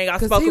Houston thing. I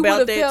spoke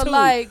about that too.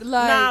 Like,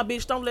 nah,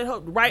 bitch, don't let her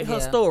write her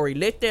story.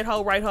 Let that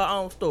hoe write her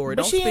own story.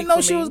 But don't she speak didn't know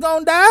for she me. was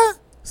gonna die.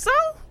 So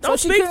don't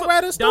she speak couldn't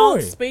write a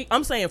story. Don't speak.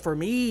 I'm saying for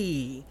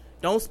me.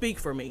 Don't speak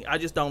for me. I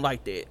just don't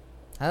like that.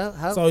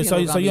 So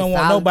you don't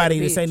want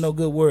nobody to say no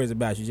good words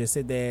about you. Just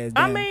sit there.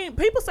 I mean,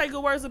 people say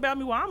good words about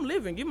me while I'm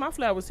living. Give my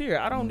flowers here.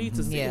 I don't need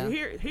to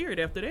hear it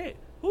after that.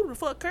 Who the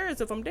fuck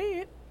cares if I'm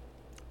dead?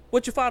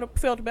 What your father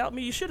felt about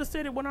me, you should have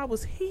said it when I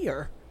was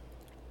here.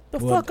 The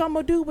fuck I'm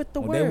gonna do with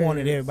the words? They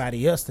wanted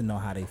everybody else to know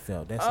how they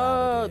felt. That's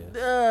all it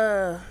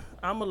is.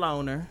 I'm a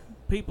loner.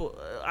 People,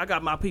 I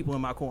got my people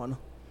in my corner.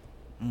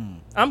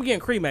 I'm getting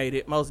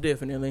cremated, most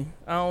definitely.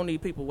 I don't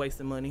need people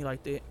wasting money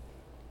like that.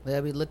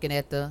 They'll be looking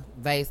at the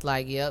vase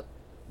like, yep,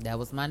 that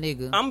was my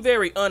nigga. I'm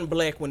very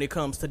unblack when it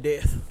comes to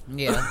death.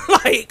 Yeah.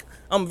 Like,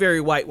 I'm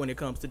very white when it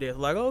comes to death.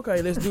 Like,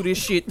 okay, let's do this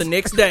shit the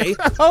next day.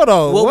 Hold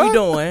on. What we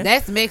doing?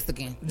 That's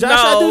Mexican. Josh,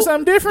 I do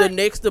something different?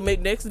 The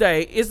next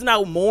day, it's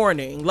no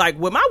mourning. Like,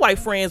 with my white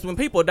friends, when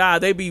people die,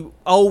 they be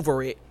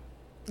over it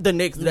the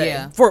next day.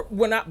 Yeah.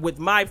 With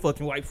my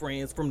fucking white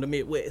friends from the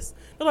Midwest.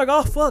 They're like,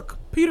 oh, fuck,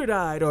 Peter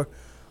died. Or,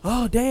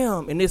 oh,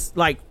 damn. And it's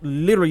like,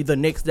 literally the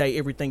next day,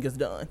 everything is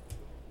done.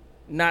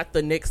 Not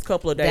the next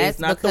couple of days. That's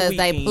not because the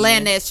weekend. they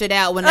plan that shit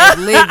out when they're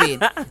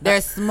living.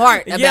 They're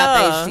smart about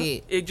that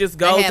shit. It just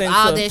goes They have into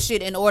all that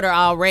shit in order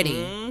already.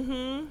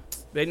 Mm-hmm.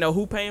 They know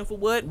who paying for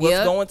what,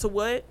 what's going to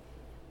what.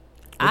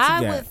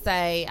 I would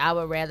say I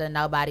would rather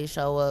nobody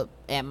show up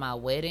at my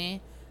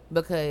wedding,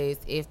 because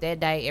if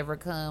that day ever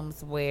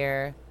comes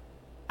where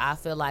I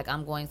feel like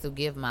I'm going to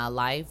give my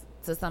life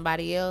to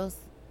somebody else,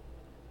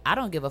 I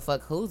don't give a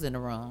fuck who's in the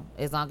room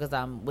as long as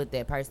I'm with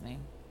that person.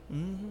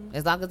 Mm-hmm.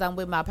 As long as I'm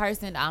with my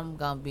person, I'm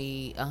going to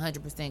be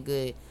 100%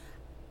 good.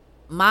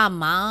 My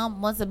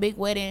mom wants a big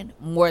wedding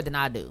more than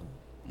I do.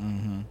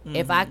 Mm-hmm.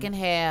 If I can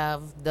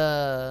have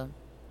the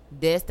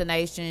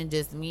destination,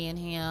 just me and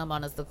him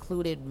on a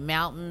secluded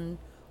mountain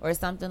or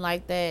something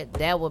like that,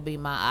 that would be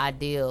my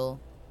ideal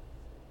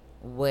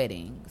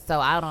wedding. So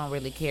I don't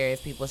really care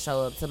if people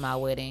show up to my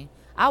wedding.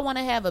 I want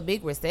to have a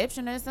big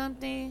reception or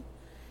something.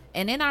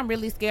 And then I'm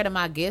really scared of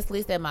my guest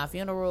list at my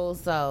funeral,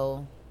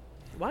 so...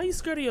 Why are you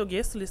scared of your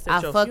guest list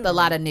at your funeral? I fucked a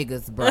lot of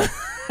niggas, bro.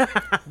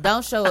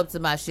 Don't show up to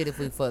my shit if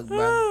we fuck,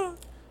 bro.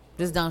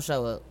 Just don't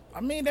show up. I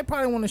mean, they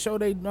probably want to show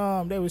their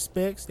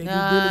respects, their due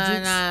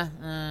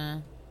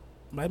diligence.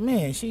 Like,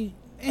 man, she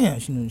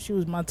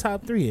was my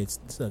top 3 at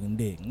sucking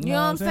dick. You know what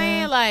I'm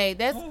saying? Like,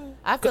 that's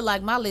I feel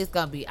like my list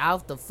gonna be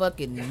off the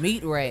fucking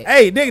meat rack.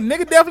 Hey,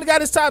 nigga definitely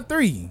got his top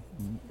 3.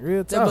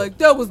 Real They're talk. like,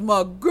 that was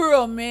my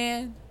girl,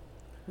 man.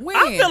 When?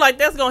 I feel like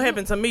that's gonna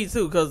happen to me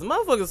too, cause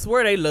motherfuckers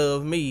swear they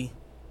love me.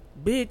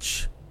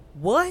 Bitch,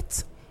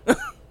 what?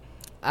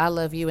 I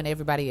love you and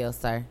everybody else,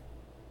 sir.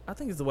 I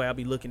think it's the way I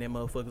be looking at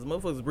motherfuckers.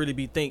 Motherfuckers really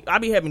be I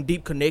be having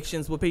deep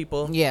connections with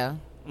people. Yeah.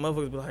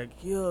 Motherfuckers be like,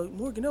 yeah,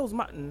 Morgan, that was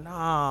my...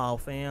 Nah,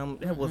 fam.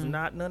 That was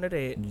not none of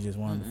that. You just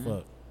wanted to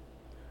fuck.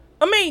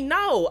 I mean,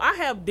 no. I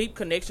have deep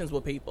connections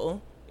with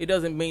people. It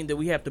doesn't mean that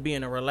we have to be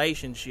in a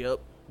relationship.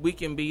 We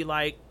can be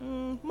like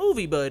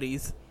movie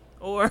buddies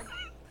or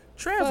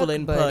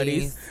traveling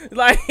buddies.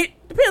 Like, it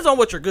depends on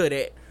what you're good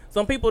at.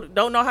 Some people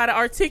don't know how to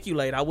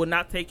articulate. I would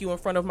not take you in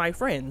front of my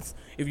friends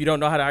if you don't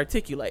know how to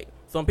articulate.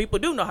 Some people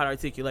do know how to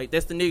articulate.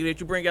 That's the nigga that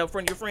you bring out in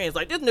front of your friends.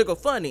 Like, this nigga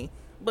funny.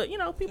 But, you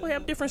know, people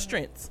have different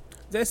strengths.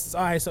 That's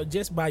all right. So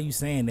just by you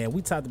saying that,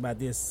 we talked about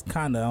this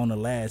kind of on the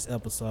last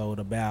episode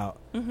about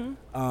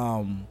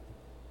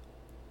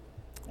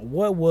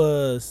what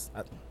was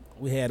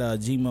we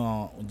had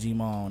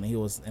G-Mon,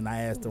 and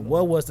I asked him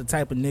what was the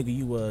type of nigga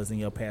you was in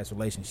your past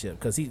relationship,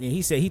 because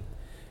he said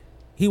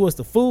he was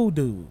the food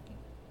dude.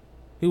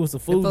 He was the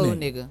food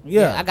nigga.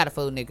 Yeah, I got a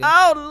food nigga.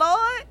 Oh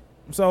Lord.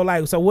 So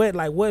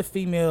what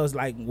females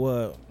like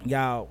what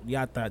y'all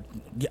thought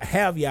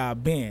have y'all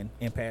been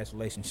in past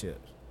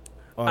relationships?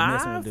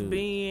 I've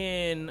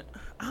been,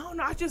 I don't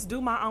know, I just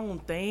do my own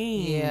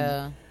thing.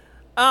 Yeah.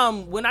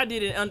 When I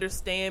didn't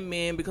understand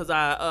men, because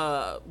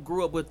I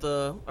grew up with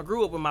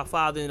my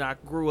father and I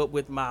grew up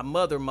with my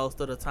mother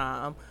most of the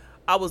time,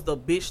 I was the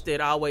bitch that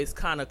always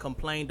kind of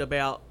complained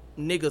about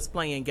niggas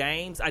playing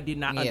games. I did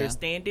not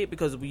understand it,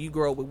 because when you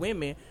grow up with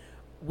women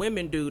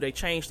they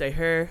change their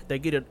hair,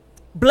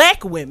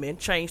 black women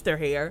change their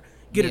hair,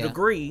 get a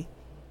degree.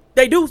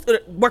 They do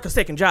work a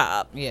second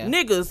job. Yeah.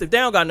 Niggas, if they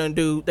don't got nothing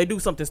to do, they do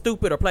something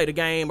stupid or play the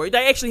game, or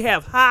they actually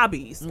have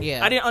hobbies.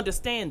 Yeah. I didn't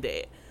understand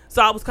that.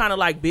 So I was kind of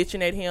like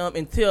bitching at him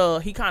until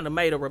he kind of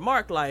made a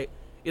remark like,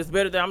 it's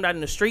better that I'm not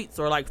in the streets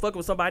or like fucking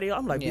with somebody else.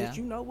 I'm like, bitch,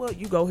 you know what?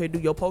 You go ahead and do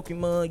your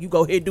Pokemon. You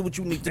go ahead and do what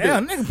you need to do.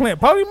 Damn, nigga playing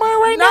Pokemon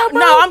right now, bro?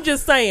 No, I'm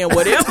just saying,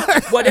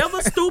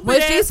 whatever stupid when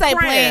she say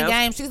crap, playing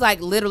games, she's like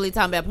literally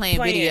talking about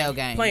playing video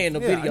games. Playing the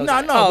video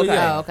games.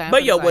 No, okay.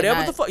 But yo,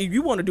 whatever the fuck, if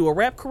you want to do a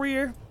rap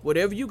career,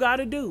 whatever you got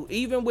to do,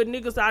 even with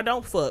niggas I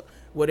don't fuck,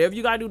 whatever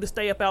you got to do to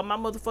stay up out my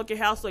motherfucking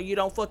house so you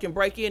don't fucking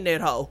break in that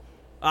hoe,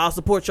 I'll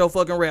support your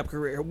fucking rap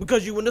career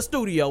because you in the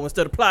studio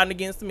instead of plotting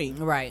against me.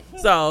 Right.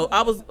 So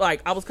I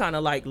was kind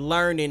of like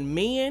learning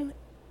men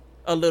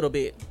a little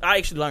bit. I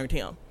actually learned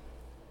him.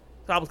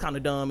 So I was kind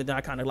of dumb, and then I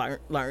kind of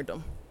learned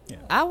him. Yeah.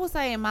 I would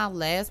say in my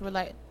last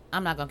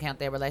I'm not gonna count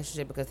that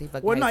relationship because he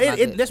fucking. Well, no,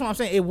 that's what I'm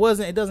saying.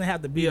 It doesn't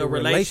have to be a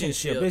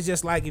relationship. It's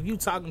just like if you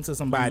talking to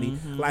somebody,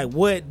 like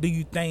what do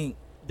you think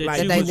that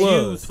like you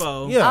would use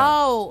for? Yeah.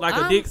 Oh, like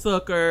a dick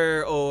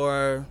sucker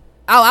or.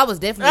 Oh, I was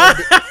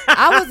definitely.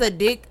 I was a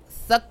dick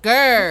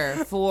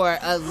sucker for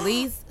at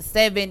least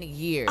 7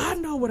 years. I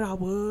know what I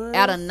was.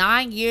 Out of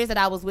 9 years that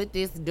I was with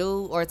this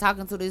dude or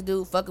talking to this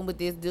dude, fucking with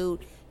this dude,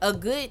 a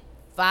good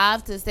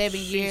 5 to 7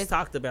 years.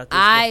 Talked about this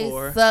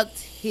before. I sucked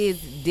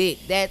his dick.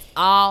 That's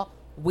all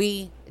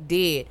we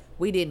did.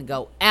 We didn't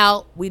go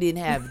out. We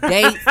didn't have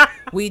dates.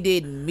 We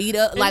didn't meet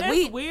up.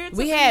 Like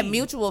we had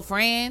mutual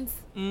friends,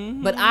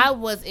 but I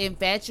was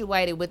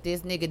infatuated with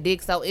this nigga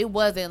dick, so it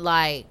wasn't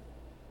like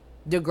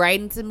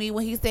degrading to me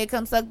when he said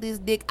come suck this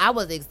dick. I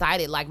was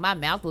excited, like my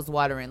mouth was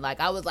watering, like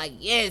I was like,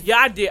 yes. Yeah,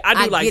 I do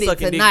like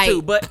sucking dick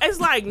too, but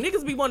it's like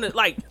niggas be wanting,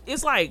 like,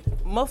 it's like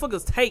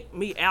motherfuckers take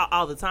me out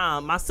all the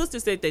time. My sister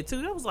said that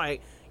too. I was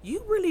like,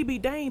 you really be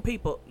dating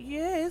people?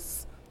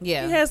 Yes.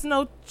 Yeah, he has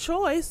no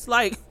choice.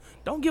 Like,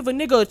 don't give a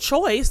nigga a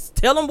choice.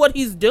 Tell him what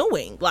he's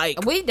doing.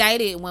 Like, we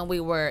dated when we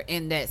were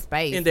in that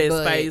space,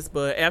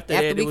 but after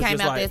that, we came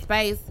out that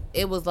space,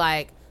 it was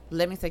like,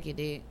 let me suck your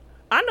dick.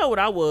 I know what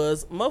I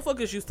was.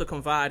 Motherfuckers used to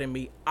confide in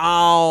me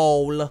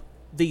all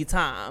the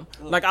time.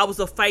 Like, I was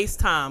a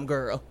FaceTime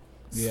girl.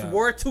 Yeah.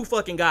 Swear to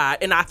fucking God.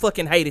 And I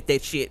fucking hated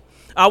that shit.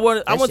 I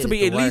want to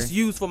be at least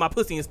used for my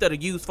pussy instead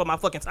of used for my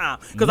fucking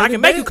time. Because I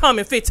can make you come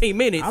in 15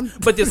 minutes,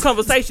 but this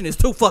conversation is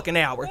 2 fucking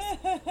hours.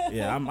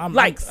 Yeah, I'm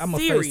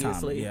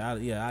seriously. A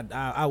FaceTime.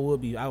 I would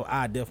be.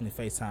 I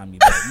definitely FaceTime you,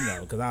 but, you know,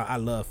 because I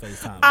love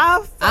FaceTime. I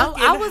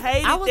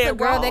was a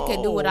girl that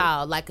could do it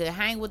all. Like, could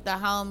hang with the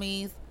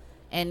homies.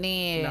 And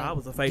then I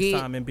was a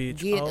FaceTiming bitch.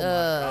 Get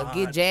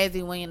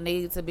jazzy when you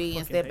need to be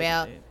and step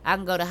out. I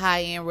can go to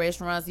high end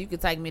restaurants. You can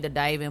take me to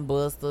Dave and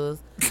Buster's.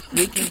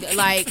 We can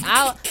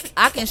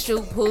I can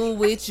shoot pool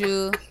with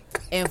you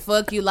and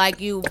fuck you like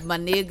you my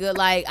nigga.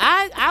 Like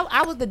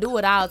I was the do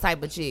it all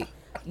type of chick.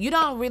 You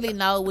don't really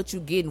know what you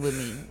getting with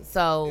me.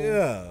 So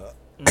yeah.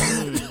 A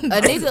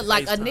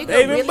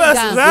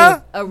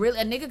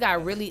nigga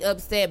got really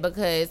upset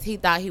because he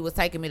thought he was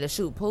taking me to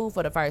shoot pool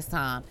for the first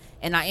time,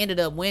 and I ended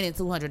up winning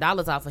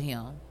 $200 off of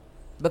him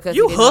because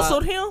you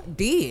hustled him.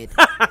 Did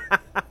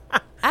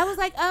I was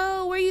like,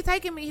 oh, where are you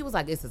taking me? He was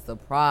like, it's a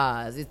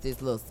surprise. It's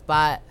this little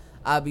spot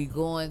I be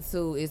going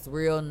to. It's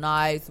real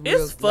nice.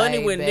 Real It's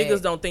funny when back.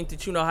 niggas don't think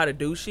that you know how to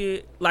do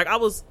shit. Like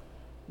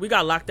we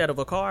got locked out of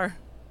a car.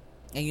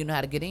 And you know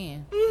how to get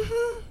in.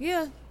 Mm-hmm.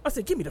 Yeah. I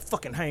said, give me the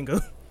fucking hanger.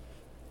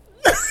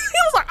 He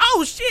was like,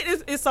 oh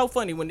shit. It's so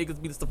funny when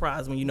niggas be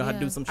surprised when you know how to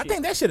do some shit. I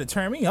think that should have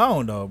turned me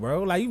on though,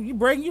 bro. Like you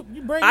bring.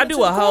 I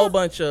do a whole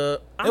bunch of.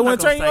 They I'm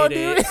want not to gonna turn you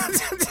say on,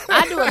 that. dude.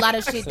 I do a lot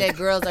of shit that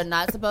girls are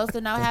not supposed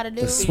to know how to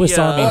do. The Swiss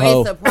Yeah. Army Or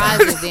hoe. it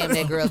surprises them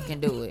that girls can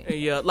do it.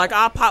 Yeah, like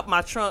I'll pop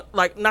my trunk,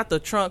 like not the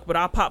trunk, but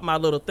I'll pop my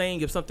little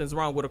thing if something's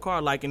wrong with a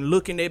car, like and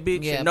look in that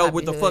bitch Yeah, and know pop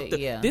what the your fuck. hood,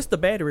 yeah. This the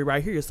battery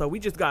right here, so we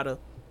just gotta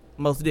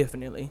most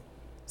definitely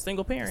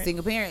single parent.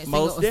 Single parent.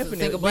 Most single, definitely.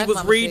 Single We black was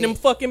mama reading shit. them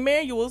fucking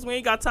manuals. We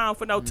ain't got time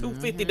for no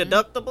 $250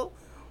 deductible.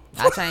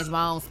 I changed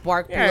my own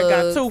spark Yeah, I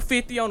got plug.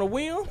 $250 on the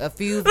wheel. A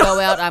fuse go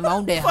out, I'm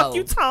on that Fuck hoe.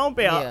 you talking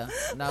about? Yeah,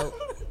 no.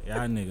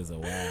 Y'all niggas are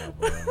wild,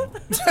 bro.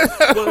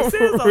 Well, it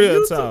says on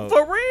Real YouTube, talk.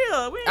 for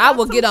real. We ain't I got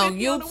will get on $250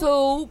 the wheel.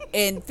 YouTube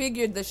and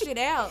figure the shit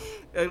out.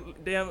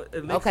 Damn,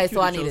 Okay, so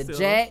I need a electrocuted yourself.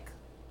 jack,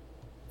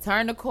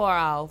 turn the car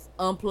off,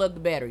 unplug the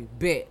battery.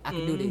 Bet I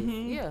can do this.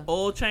 Yeah.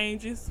 Oil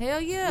changes.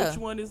 Hell yeah. Which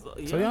one is?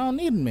 Yeah. So y'all don't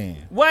need a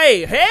man.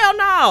 Wait, hell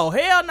no,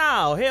 hell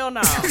no, hell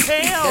no, hell That's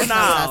no, not what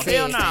I hell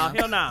said, no, Sam.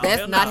 hell no. That's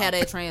hell not no. how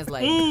that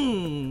translates.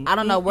 Mm, I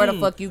don't know where the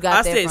fuck you got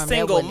I that said from. That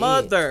single wasn't it.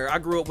 mother. I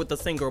grew up with a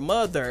single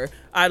mother.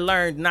 I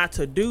learned not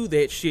to do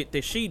that shit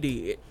that she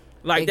did.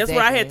 Like that's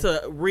what I had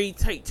to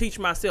teach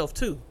myself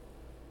too.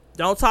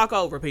 Don't talk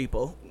over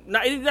people.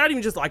 Not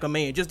even just like a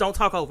man. Just don't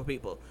talk over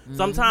people.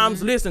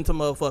 Sometimes listen to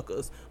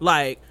motherfuckers.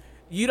 Like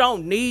you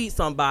don't need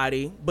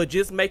somebody, but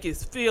just make it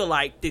feel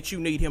like that you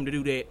need him to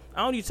do that.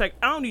 I don't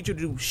need you to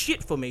do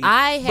shit for me.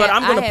 But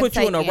I'm gonna put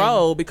you in a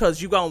role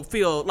because you gonna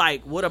feel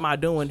like, what am I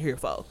doing here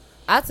for?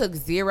 I took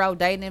zero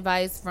dating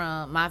advice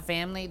from my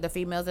family, the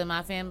females in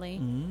my family.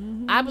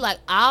 I'd be like,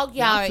 all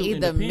y'all are too either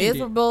independent.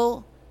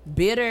 miserable,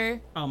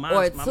 bitter, Oh, or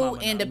my too mama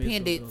not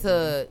independent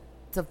miserable.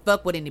 to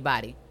fuck with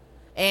anybody.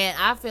 And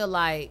I feel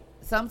like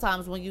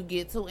sometimes when you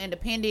get too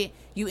independent,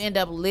 you end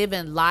up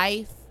living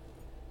life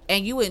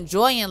and you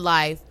enjoying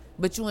life,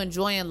 but you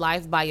enjoying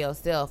life by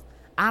yourself.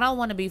 I don't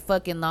want to be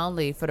fucking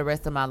lonely for the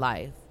rest of my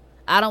life.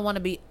 I don't want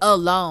to be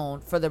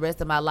alone for the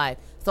rest of my life.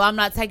 So I'm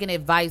not taking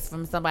advice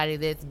from somebody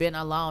that's been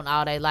alone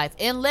all their life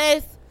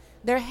unless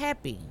they're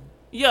happy.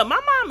 Yeah, my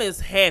mom is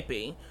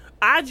happy.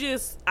 I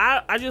just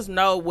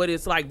know what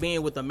it's like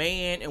being with a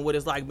man and what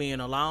it's like being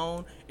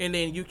alone. And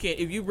then you can,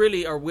 if you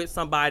really are with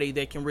somebody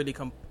that can really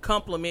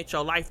complement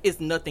your life, it's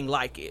nothing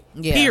like it.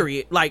 Yeah.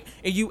 Period. Like,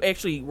 and you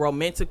actually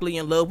romantically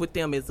in love with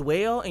them as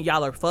well, and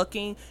y'all are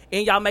fucking,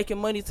 and y'all making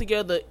money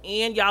together,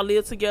 and y'all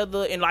live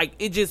together, and like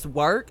it just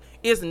work.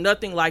 It's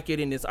nothing like it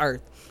in this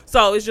earth.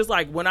 So it's just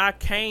like when I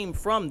came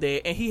from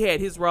that, and he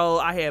had his role,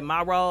 I had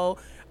my role.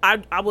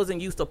 I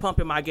wasn't used to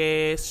pumping my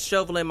gas,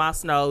 shoveling my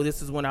snow.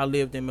 This is when I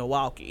lived in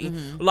Milwaukee.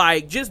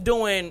 Like, just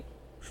doing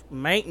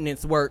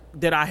maintenance work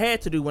that I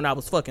had to do when I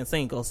was fucking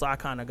single. So I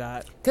kind of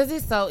got... Because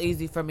it's so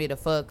easy for me to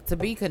fuck. To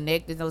be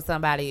connected with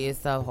somebody is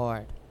so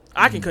hard.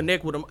 I can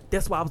connect with them.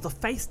 That's why I was a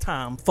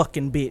FaceTime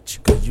fucking bitch.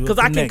 you Because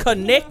I can connected.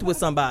 connect with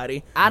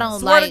somebody. I don't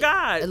Swear like... to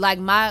God. Like,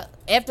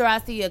 after I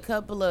see a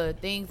couple of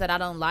things that I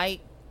don't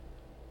like,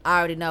 I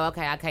already know,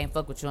 okay, I can't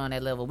fuck with you on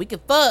that level. We can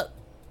fuck,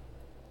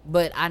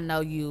 but I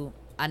know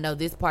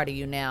this part of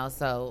you now,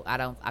 so I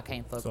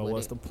can't fuck So with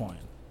what's it. the point?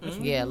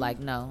 Yeah, like,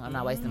 no, I'm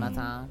not wasting my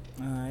time.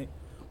 All right.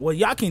 Well,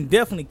 y'all can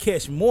definitely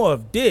catch more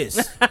of this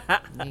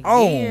on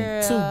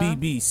Yeah.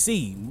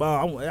 2BBC.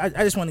 But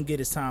I just want to get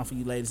this time for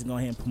you ladies to go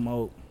ahead and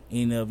promote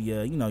any of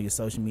your, your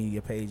social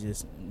media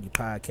pages, your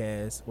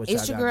podcast. What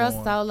It's y'all your got girl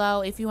going.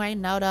 Solo. If you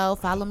ain't know though,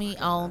 follow me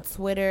on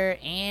Twitter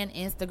and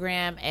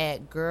Instagram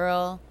at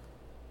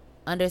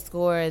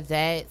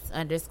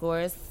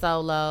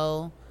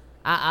girl_that's_solo.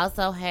 I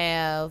also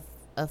have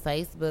a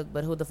Facebook,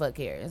 but who the fuck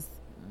cares?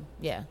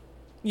 Yeah.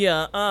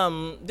 Yeah,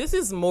 this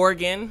is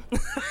Morgan.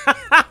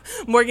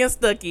 Morgan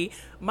Stuckey.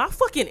 My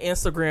fucking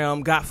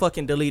Instagram got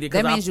fucking deleted.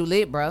 That means you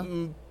lit,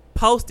 bro.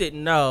 Posted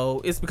no,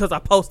 it's because I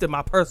posted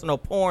my personal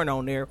porn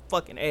on there,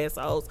 fucking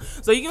assholes.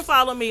 So you can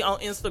follow me on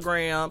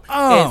Instagram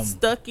at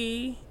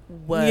Stuckey.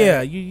 What?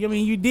 Yeah,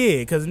 you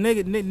did, because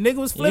nigga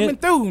was flipping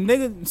through.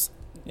 Nigga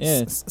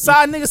Yeah.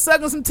 saw a nigga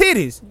sucking some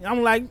titties.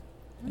 I'm like,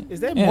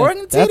 is that Yeah,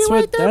 Morgan titty that's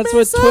right what there? that's man,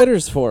 what son?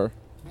 Twitter's for.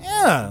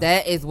 Yeah.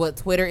 That is what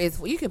Twitter is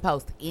for. You can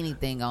post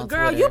anything on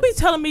Girl, Twitter. you be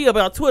telling me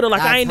about Twitter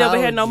like I ain't never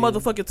had no told you.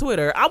 motherfucking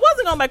Twitter. I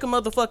wasn't gonna make a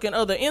motherfucking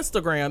other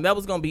Instagram. That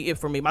was gonna be it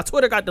for me. My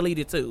Twitter got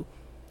deleted too.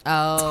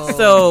 Oh.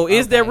 So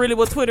is that okay. really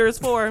what Twitter is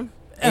for?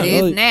 It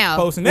is Well, now.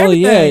 Posting Well,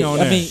 everything yeah. on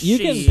I there. mean,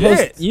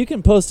 Shit. you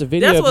can post a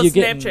video That's of what you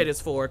Snapchat getting.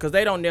 is for, because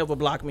they don't never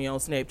block me on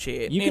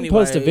Snapchat. You can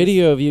post a Anyways.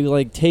 video of you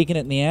like taking it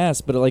in the ass,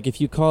 but like if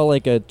you call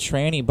like a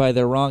tranny by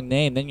their wrong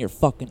name, then you're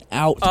fucking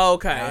out.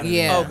 Okay.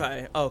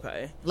 Yeah.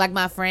 Okay. Like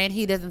my friend,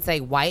 he doesn't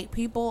say white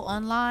people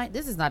online.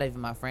 This is not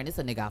even my friend. It's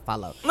a nigga I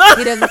follow.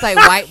 He doesn't say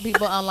white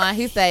people online.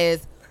 He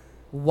says,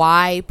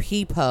 why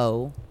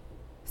people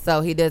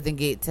so he doesn't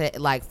get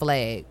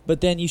flagged.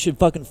 But then you should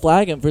fucking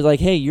flag him for like,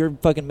 hey, you're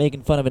fucking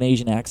making fun of an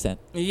Asian accent.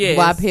 Yes.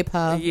 Why hip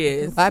hop?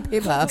 Yes. Why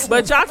hip hop?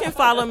 But y'all can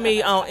follow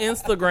me on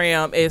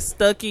Instagram as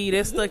Stucky.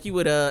 That's Stucky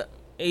with a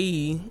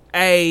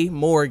E-A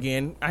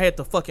Morgan. I had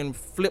to fucking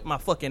flip my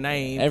fucking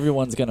name.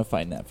 Everyone's gonna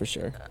find that for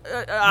sure.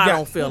 I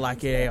don't feel like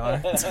they are.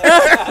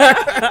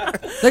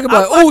 Think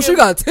about, oh, she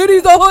got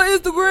titties on her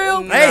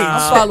Instagram. Nah. Hey,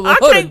 I'm following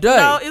her today.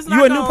 No, it's not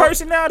You a new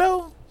person now,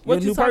 though? What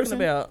a you new talking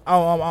person? about?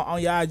 Oh,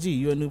 on your IG,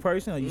 you a new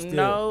person, or you still?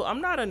 No, I'm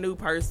not a new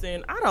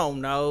person. I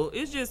don't know.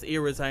 It's just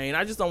irritating.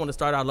 I just don't want to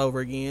start all over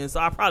again. So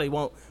I probably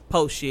won't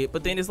post shit.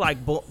 But then it's like,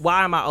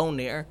 why am I on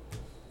there?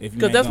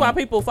 Because that's why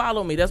people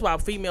follow me. That's why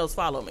females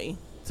follow me,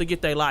 to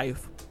get their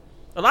life.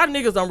 A lot of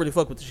niggas don't really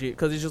fuck with the shit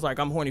because it's just like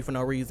I'm horny for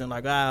no reason.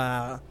 Like, you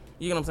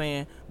know what I'm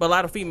saying? But a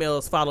lot of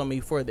females follow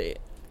me for that.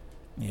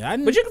 Yeah,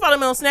 But you can follow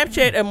me on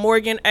Snapchat at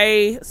Morgan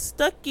A.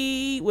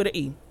 Stucky with an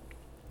E.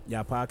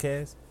 Y'all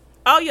podcast?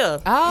 Oh, yeah.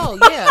 Oh,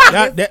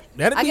 yeah. That'd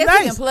I be guess nice.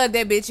 we can plug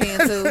that bitch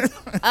in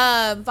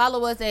too.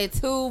 Follow us at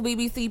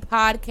 2BBC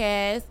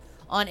Podcast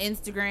on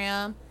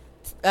Instagram,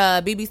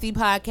 BBC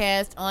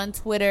Podcast on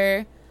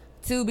Twitter,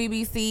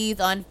 2BBCs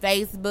on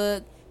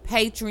Facebook,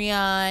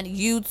 Patreon,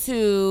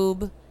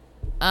 YouTube,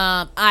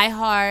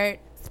 iHeart,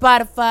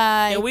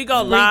 Spotify. And we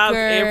go live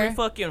Breaker. every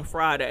fucking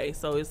Friday,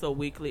 so it's a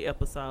weekly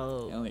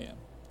episode. Hell yeah.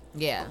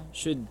 Yeah.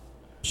 Should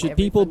Every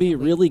people be fucking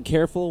week. really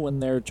careful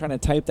when they're trying to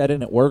type that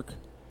in at work?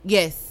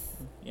 Yes.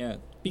 Yeah.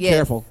 Be Yes.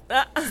 careful.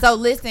 So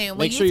listen, when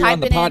Make you sure you're type on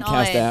the it in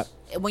podcast app.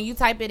 when you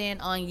type it in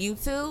on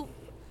YouTube,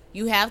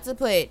 you have to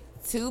put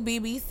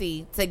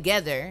 2BBC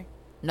together,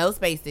 no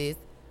spaces,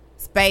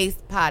 space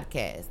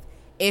podcast.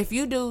 If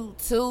you do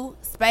 2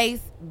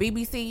 space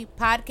BBC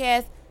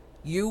podcast,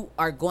 you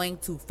are going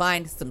to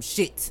find some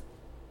shit.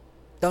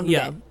 Don't do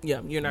that.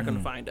 Yeah, you're not going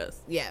to find us.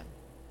 Yeah.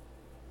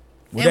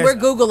 Well, and we're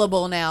that's-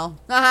 Googleable now.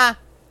 Haha.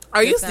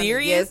 Are you Yes,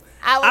 serious? yes.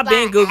 I was I've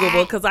been like,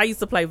 Googleable because I used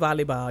to play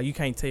volleyball. You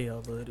can't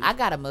tell, but I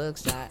got a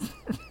mugshot.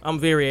 I'm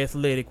very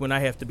athletic when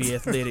I have to be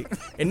athletic.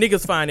 And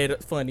niggas find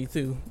it funny,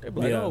 too. They be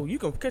like, Yeah. oh, you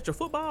can catch a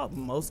football?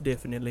 Most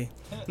definitely.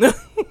 I You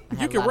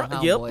had can a lot run.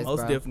 of Yep, homeboys, most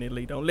bro.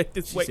 definitely. Don't let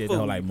this She wait said, fool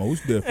no, you. like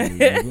most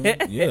definitely.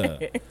 nigga.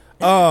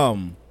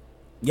 Yeah.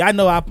 Y'all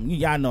know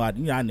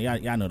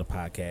y'all know the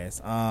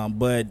podcast.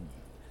 But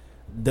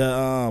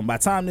the by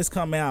the time this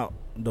come out,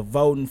 the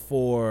voting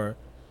for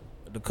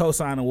the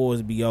cosign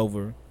awards will be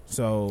over.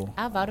 So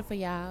I voted for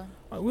y'all.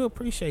 we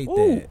appreciate Ooh.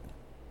 that.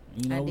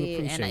 You know, I we did,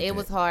 appreciate and it that.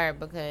 was hard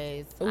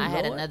because Oh, I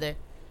had Lord.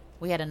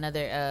 we had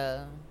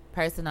another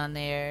person on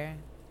there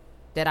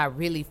that I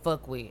really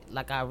fuck with.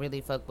 Like I really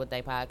fuck with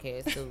their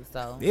podcast too.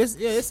 So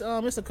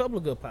It's a couple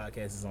of good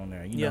podcasts on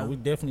there. You know, Yeah. we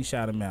definitely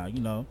shout them out.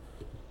 You know,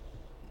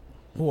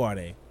 who are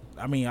they?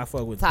 I mean, I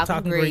fuck with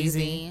Talking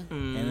Greasy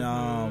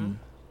Greasy.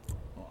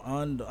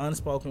 and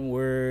Unspoken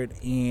Word,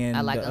 and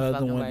I like the other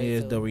Unspoken one Word,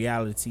 is too. The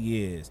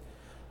Reality Is.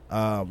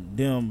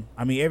 Them,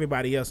 I mean,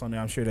 everybody else on there,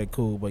 I'm sure they're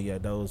cool, but yeah,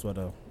 those were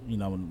the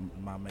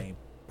my main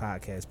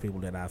podcast people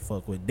that I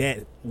fuck with.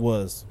 That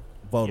was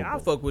votable. Y'all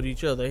fuck with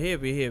each other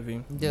heavy.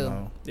 You Do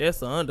know.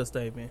 That's an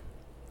understatement.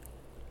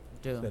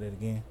 Say that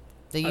again.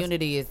 the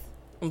unity is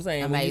I'm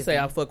saying when you say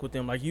Amazing. I fuck with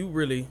them, like you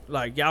really,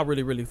 like y'all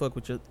really fuck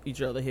with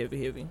each other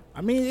heavy.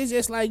 I mean, it's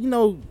just like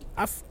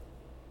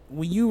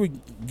when you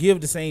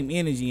give the same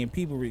energy and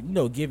people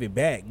give it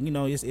back,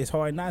 it's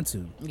hard not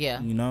to.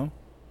 yeah. You know,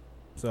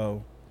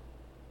 so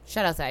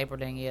Shout out to April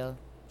Danielle.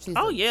 She's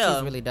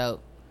Yeah. really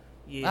dope.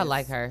 Yes, I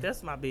like her.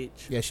 That's my bitch.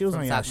 yeah, she was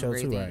From on y'all Talking show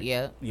Greasy. too, right?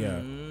 Yeah.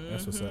 Yeah,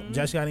 that's what's up. Mhm.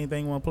 Josh, got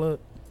anything you want to plug?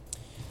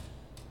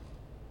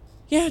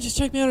 Yeah, just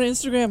check me out on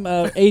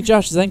Instagram. A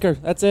Josh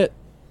Zenker. That's it.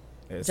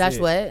 That's Josh,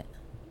 it. what?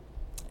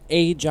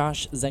 A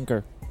Josh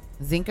Zenker.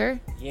 Zinker?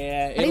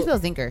 Yeah. How do you spell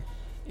Zinker?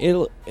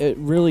 It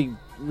really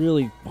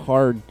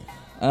hard.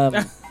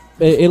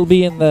 It'll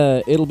be in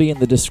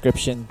the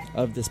description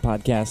of this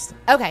podcast.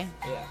 Okay.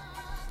 Yeah.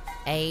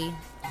 A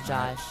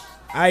Josh.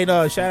 All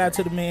right, shout out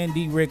to the man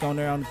D Rick on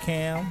there on the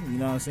cam. You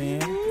know what I'm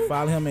saying?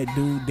 Follow him at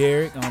Dude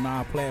Derek on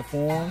our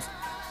platforms.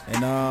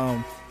 And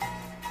I'm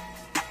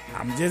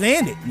just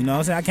end it. You know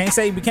what I'm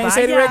saying? We can't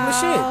say the regular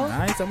shit. All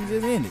right, so I'm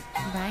just end it.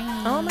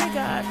 Bye. Oh my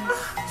god.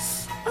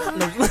 All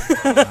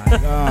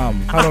right,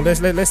 hold on,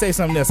 let's say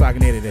something else so I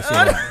can edit that shit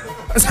out.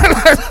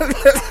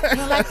 You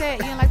don't like that?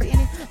 You don't like the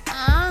ending?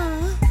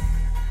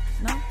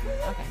 No?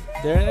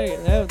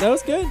 Okay. That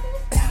was good.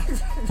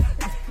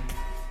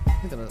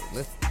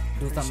 Let's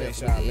do something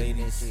else. Appreciate y'all, with the ending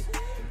ladies. shit.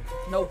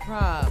 No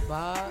problem,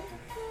 Bob.